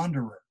meaning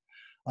wanderer.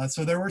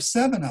 So there were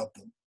 7 of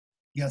them.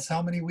 Guess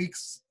how many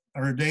weeks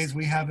or days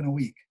we have in a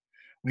week?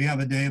 We have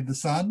a day of the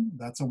sun,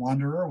 that's a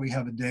wanderer. We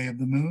have a day of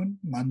the moon,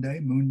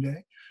 Monday, moon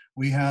day.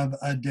 We have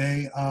a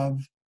day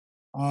of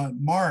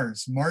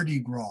Mars, Mardi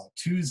Gras,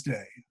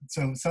 Tuesday.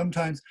 So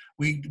sometimes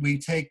we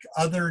take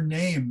other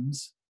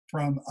names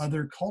from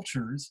other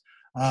cultures.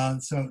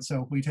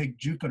 So we take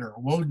Jupiter,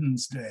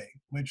 Woden's Day,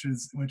 which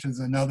is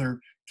another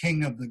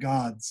king of the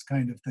gods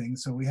kind of thing.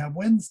 So we have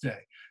Wednesday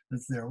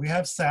that's there. We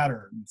have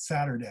Saturn,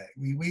 Saturday.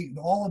 We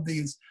all of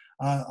these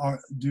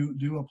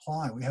do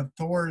apply. We have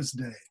Thor's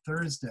Day,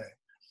 Thursday,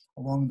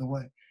 along the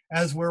way.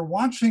 As we're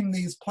watching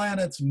these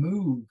planets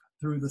move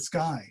through the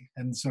sky,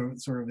 and so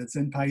sort of it's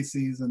in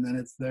Pisces, and then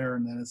it's there,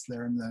 and then it's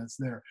there, and then it's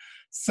there.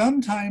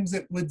 Sometimes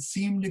it would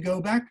seem to go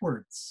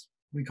backwards.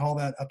 We call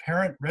that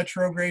apparent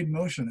retrograde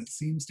motion. It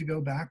seems to go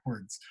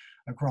backwards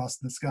across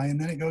the sky, and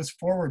then it goes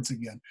forwards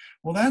again.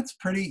 Well, that's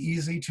pretty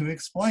easy to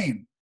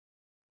explain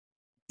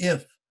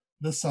if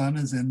the sun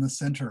is in the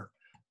center.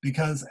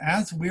 Because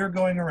as we're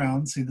going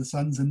around, see the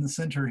sun's in the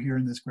center here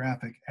in this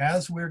graphic,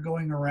 as we're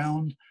going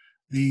around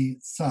the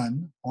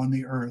sun on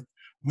the Earth,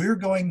 We're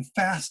going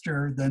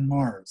faster than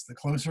Mars. The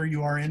closer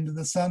you are into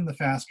the sun, the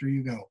faster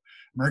you go.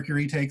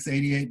 Mercury takes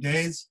 88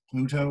 days.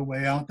 Pluto,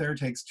 way out there,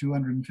 takes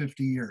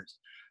 250 years.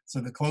 So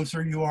the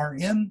closer you are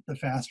in, the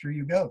faster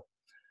you go.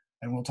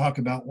 And we'll talk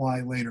about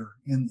why later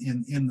in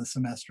the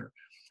semester.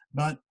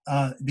 But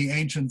the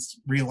ancients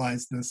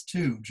realized this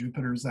too.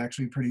 Jupiter's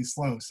actually pretty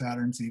slow.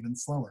 Saturn's even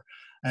slower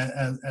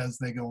as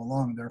they go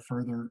along. They're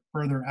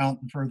further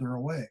out and further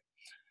away.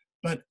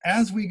 But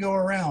as we go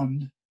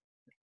around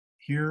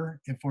here,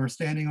 if we're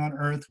standing on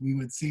Earth, we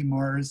would see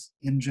Mars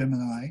in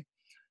Gemini.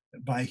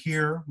 By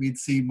here, we'd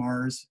see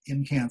Mars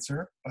in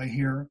Cancer. By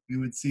here, we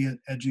would see it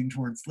edging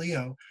towards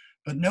Leo.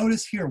 But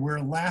notice here,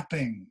 we're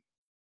lapping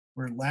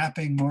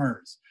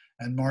Mars.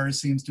 And Mars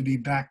seems to be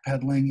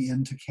backpedaling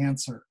into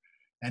Cancer.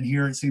 And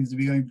here it seems to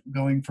be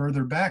going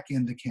further back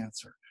into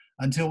Cancer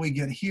until we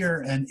get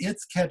here, and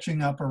it's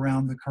catching up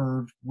around the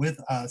curve with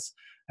us.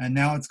 And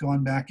now it's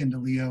gone back into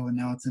Leo, and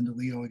now it's into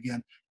Leo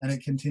again, and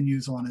it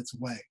continues on its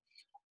way.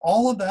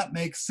 All of that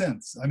makes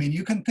sense. I mean,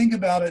 you can think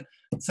about it,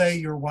 say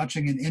you're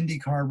watching an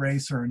IndyCar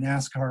race or a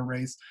NASCAR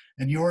race,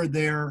 and you're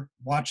there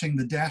watching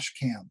the dash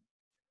cam.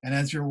 And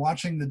as you're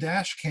watching the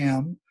dash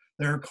cam,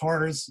 there are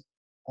cars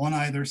on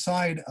either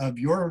side of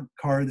your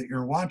car that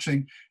you're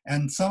watching,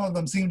 and some of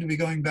them seem to be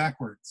going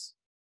backwards.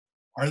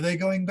 Are they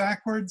going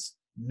backwards?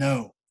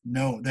 No,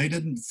 they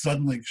didn't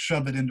suddenly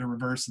shove it into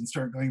reverse and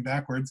start going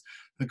backwards.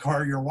 The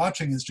car you're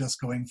watching is just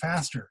going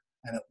faster,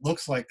 and it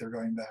looks like they're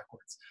going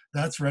backwards.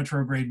 That's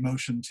retrograde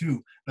motion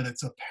too, but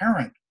it's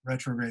apparent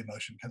retrograde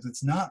motion because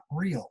it's not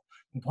real.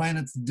 The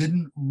planets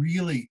didn't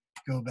really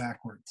go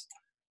backwards.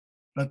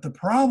 But the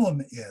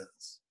problem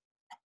is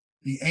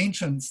the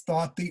ancients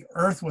thought the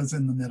Earth was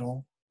in the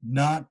middle,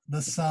 not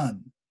the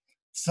sun.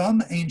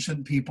 Some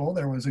ancient people,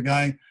 there was a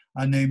guy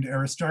named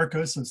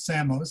Aristarchus of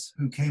Samos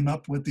who came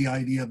up with the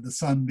idea of the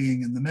sun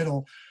being in the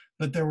middle,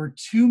 but there were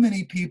too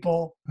many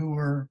people who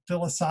were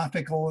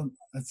philosophically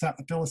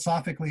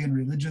and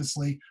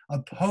religiously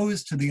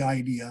opposed to the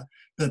idea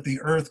that the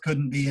Earth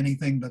couldn't be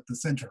anything but the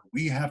center.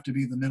 We have to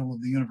be the middle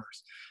of the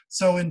universe.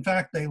 So in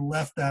fact, they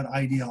left that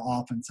idea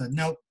off and said,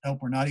 nope,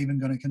 we're not even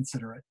going to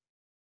consider it.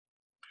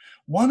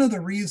 One of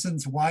the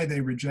reasons why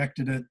they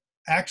rejected it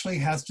actually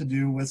has to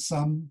do with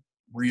some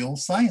real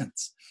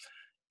science.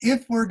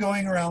 If we're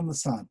going around the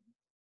sun,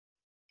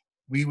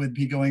 we would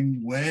be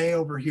going way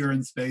over here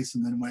in space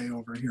and then way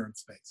over here in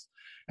space.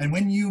 And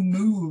when you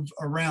move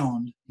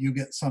around, you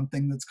get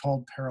something that's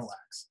called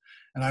parallax.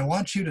 And I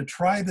want you to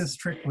try this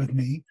trick with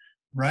me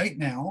right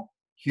now,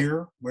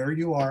 here where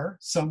you are,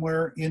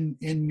 somewhere in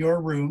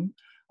your room.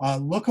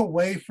 Look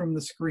away from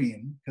the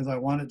screen because I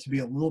want it to be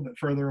a little bit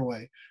further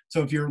away.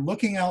 So if you're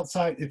looking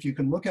outside, if you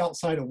can look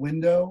outside a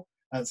window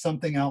at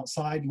something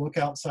outside, look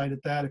outside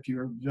at that. If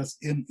you're just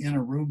in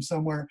a room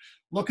somewhere,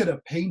 look at a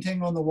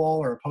painting on the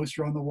wall or a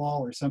poster on the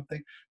wall or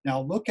something.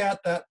 Now look at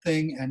that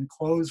thing and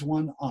close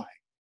one eye.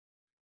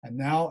 And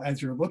now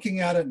as you're looking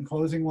at it and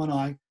closing one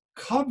eye,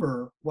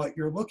 cover what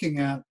you're looking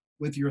at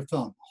with your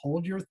thumb.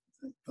 Hold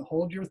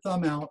your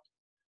thumb out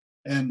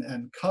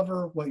and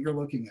cover what you're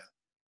looking at.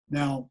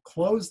 Now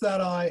close that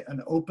eye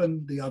and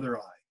open the other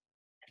eye.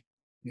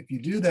 If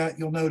you do that,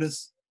 you'll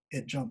notice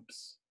it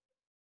jumps.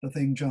 The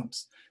thing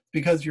jumps.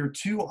 Because your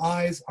two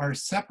eyes are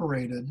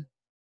separated,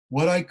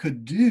 what I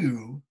could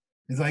do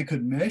is I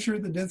could measure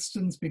the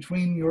distance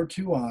between your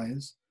two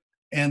eyes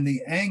and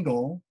the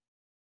angle,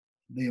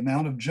 the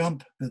amount of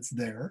jump that's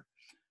there,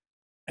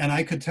 and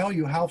I could tell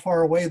you how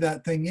far away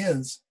that thing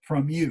is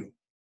from you.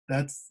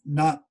 That's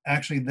not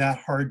actually that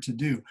hard to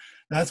do.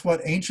 That's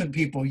what ancient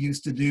people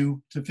used to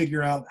do to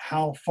figure out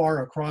how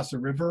far across a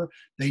river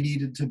they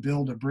needed to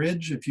build a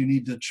bridge. If you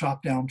need to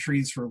chop down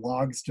trees for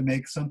logs to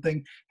make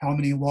something, how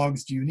many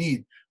logs do you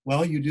need?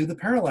 Well, you do the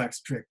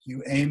parallax trick.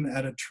 You aim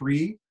at a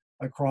tree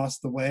across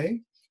the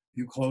way.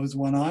 You close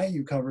one eye,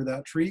 you cover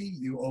that tree,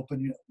 you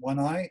open one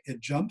eye, it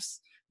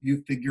jumps.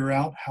 You figure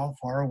out how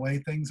far away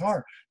things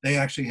are. They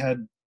actually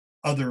had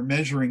other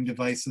measuring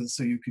devices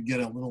so you could get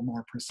a little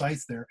more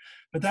precise there.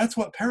 But that's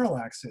what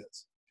parallax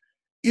is.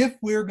 If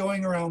we're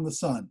going around the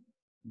sun,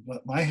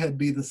 let my head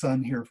be the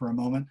sun here for a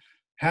moment,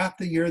 half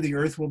the year the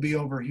Earth will be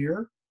over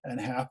here and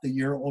half the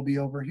year it will be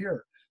over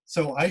here.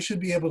 So I should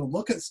be able to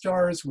look at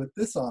stars with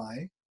this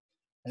eye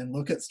and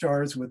look at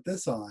stars with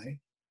this eye,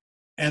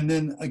 and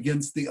then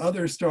against the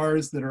other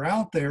stars that are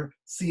out there,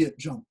 see it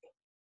jump.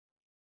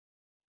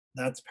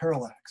 That's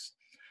parallax.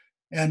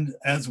 And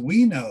as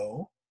we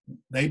know,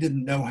 they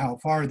didn't know how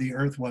far the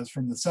Earth was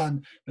from the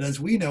sun, but as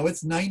we know,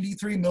 it's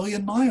 93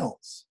 million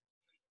miles.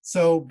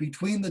 So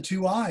between the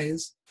two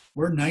eyes,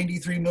 we're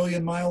 93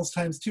 million miles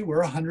times 2.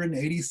 We're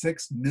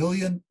 186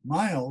 million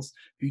miles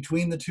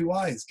between the two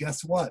eyes.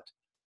 Guess what?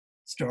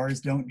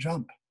 Stars don't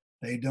jump.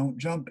 They don't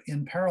jump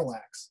in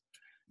parallax.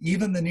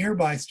 Even the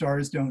nearby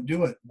stars don't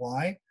do it.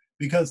 Why?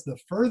 Because the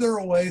further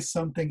away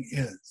something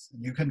is,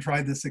 and you can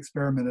try this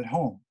experiment at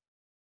home,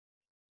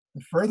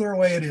 the further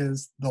away it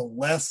is, the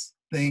less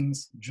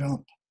things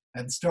jump.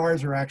 And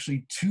stars are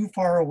actually too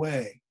far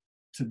away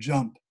to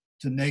jump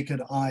to naked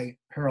eye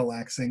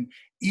parallaxing,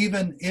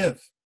 even if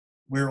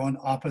we're on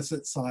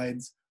opposite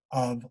sides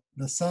of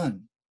the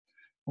sun.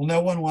 Well,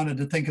 no one wanted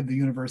to think of the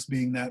universe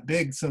being that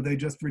big, so they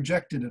just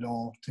rejected it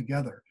all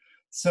together.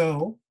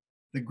 So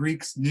the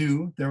Greeks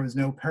knew there was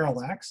no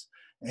parallax,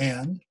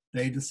 and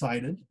they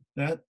decided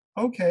that,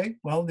 okay,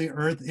 well, the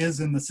Earth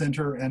is in the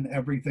center and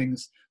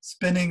everything's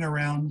spinning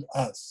around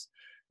us.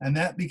 And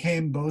that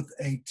became both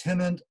a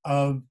tenet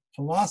of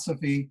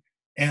philosophy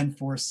and,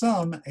 for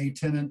some, a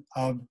tenet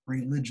of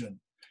religion.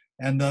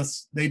 And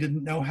thus, they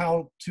didn't know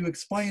how to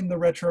explain the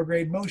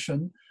retrograde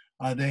motion.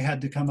 They had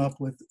to come up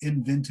with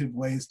inventive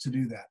ways to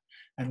do that.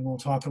 And we'll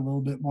talk a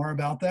little bit more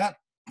about that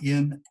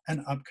in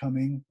an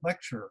upcoming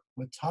lecture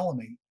with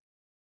Ptolemy.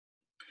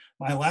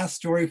 My last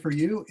story for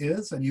you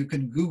is, and you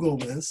can Google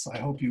this, I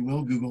hope you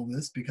will Google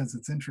this because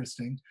it's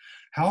interesting.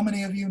 How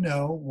many of you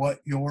know what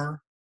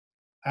your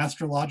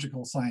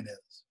astrological sign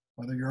is?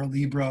 Whether you're a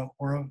Libra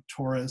or a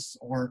Taurus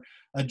or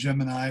a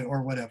Gemini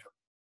or whatever.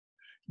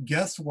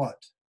 Guess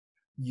what?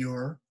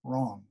 You're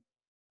wrong.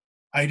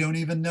 I don't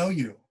even know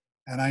you,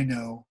 and I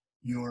know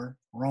you're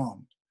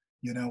wrong.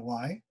 You know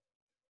why?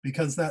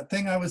 Because that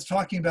thing I was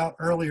talking about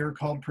earlier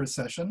called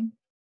precession,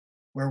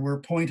 where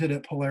we're pointed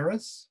at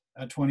Polaris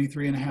at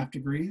 23.5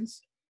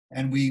 degrees,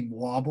 and we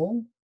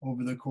wobble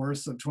over the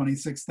course of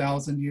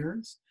 26,000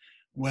 years.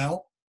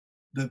 Well,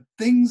 the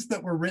things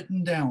that were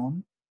written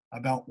down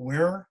about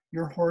where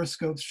your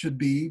horoscopes should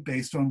be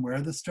based on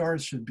where the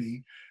stars should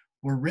be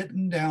were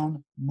written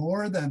down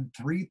more than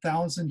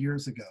 3,000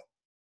 years ago.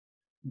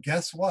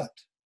 Guess what?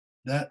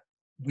 That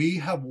we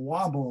have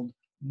wobbled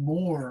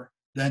more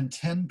than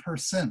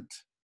 10%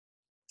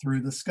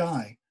 through the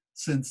sky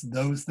since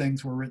those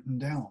things were written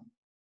down.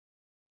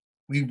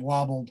 We've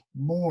wobbled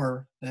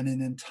more than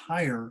an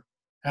entire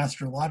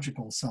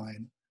astrological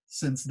sign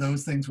since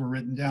those things were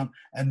written down,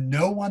 and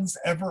no one's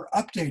ever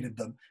updated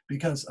them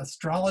because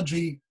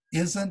astrology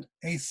isn't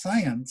a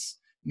science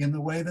in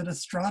the way that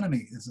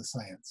astronomy is a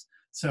science.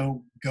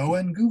 So go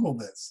and Google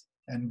this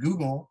and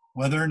Google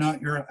whether or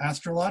not your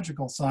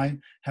astrological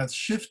sign has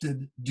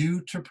shifted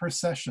due to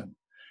precession.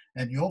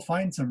 And you'll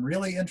find some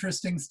really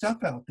interesting stuff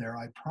out there,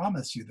 I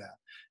promise you that.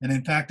 And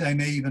in fact, I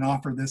may even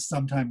offer this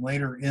sometime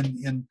later in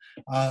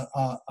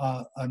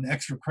an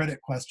extra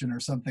credit question or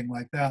something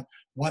like that.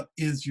 What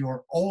is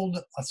your old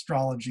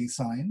astrology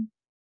sign?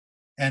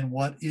 And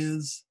what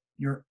is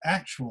your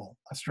actual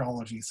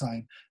astrology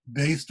sign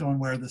based on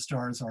where the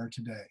stars are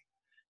today?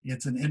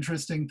 It's an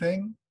interesting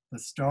thing. The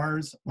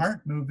stars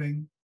aren't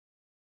moving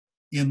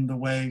in the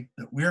way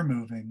that we're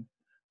moving,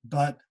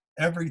 but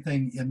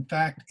everything, in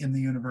fact, in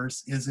the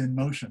universe is in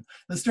motion.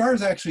 The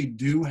stars actually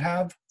do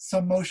have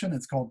some motion.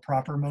 It's called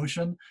proper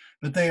motion,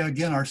 but they,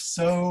 again, are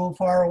so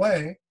far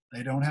away,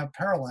 they don't have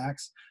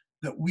parallax,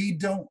 that we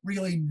don't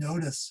really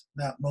notice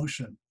that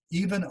motion,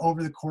 even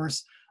over the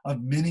course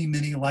of many,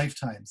 many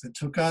lifetimes. It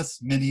took us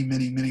many,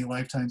 many, many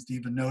lifetimes to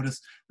even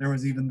notice there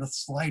was even the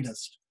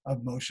slightest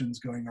of motions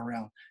going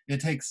around. It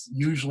takes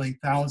usually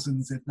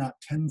thousands, if not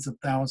tens of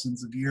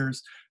thousands of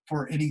years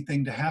for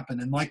anything to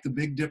happen. And like the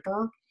Big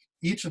Dipper,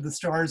 each of the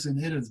stars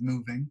in it is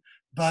moving,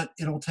 but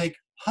it'll take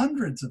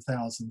hundreds of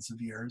thousands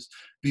of years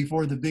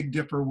before the Big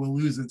Dipper will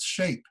lose its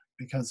shape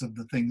because of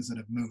the things that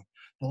have moved.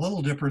 The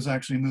Little Dipper is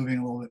actually moving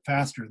a little bit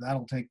faster.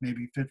 That'll take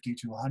maybe 50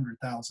 to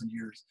 100,000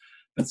 years.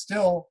 But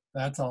still,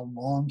 that's a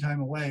long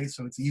time away,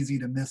 so it's easy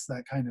to miss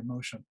that kind of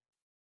motion.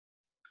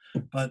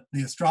 But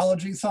the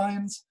astrology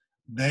signs,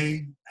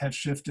 they have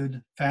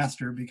shifted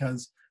faster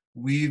because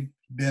we've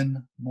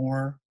been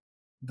more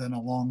than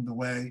along the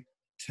way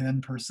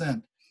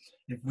 10%.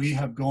 If we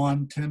have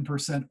gone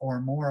 10%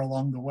 or more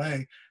along the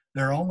way,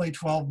 there are only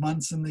 12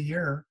 months in the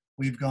year.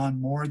 We've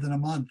gone more than a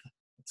month.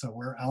 So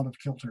we're out of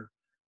kilter.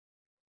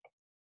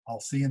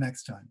 I'll see you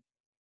next time.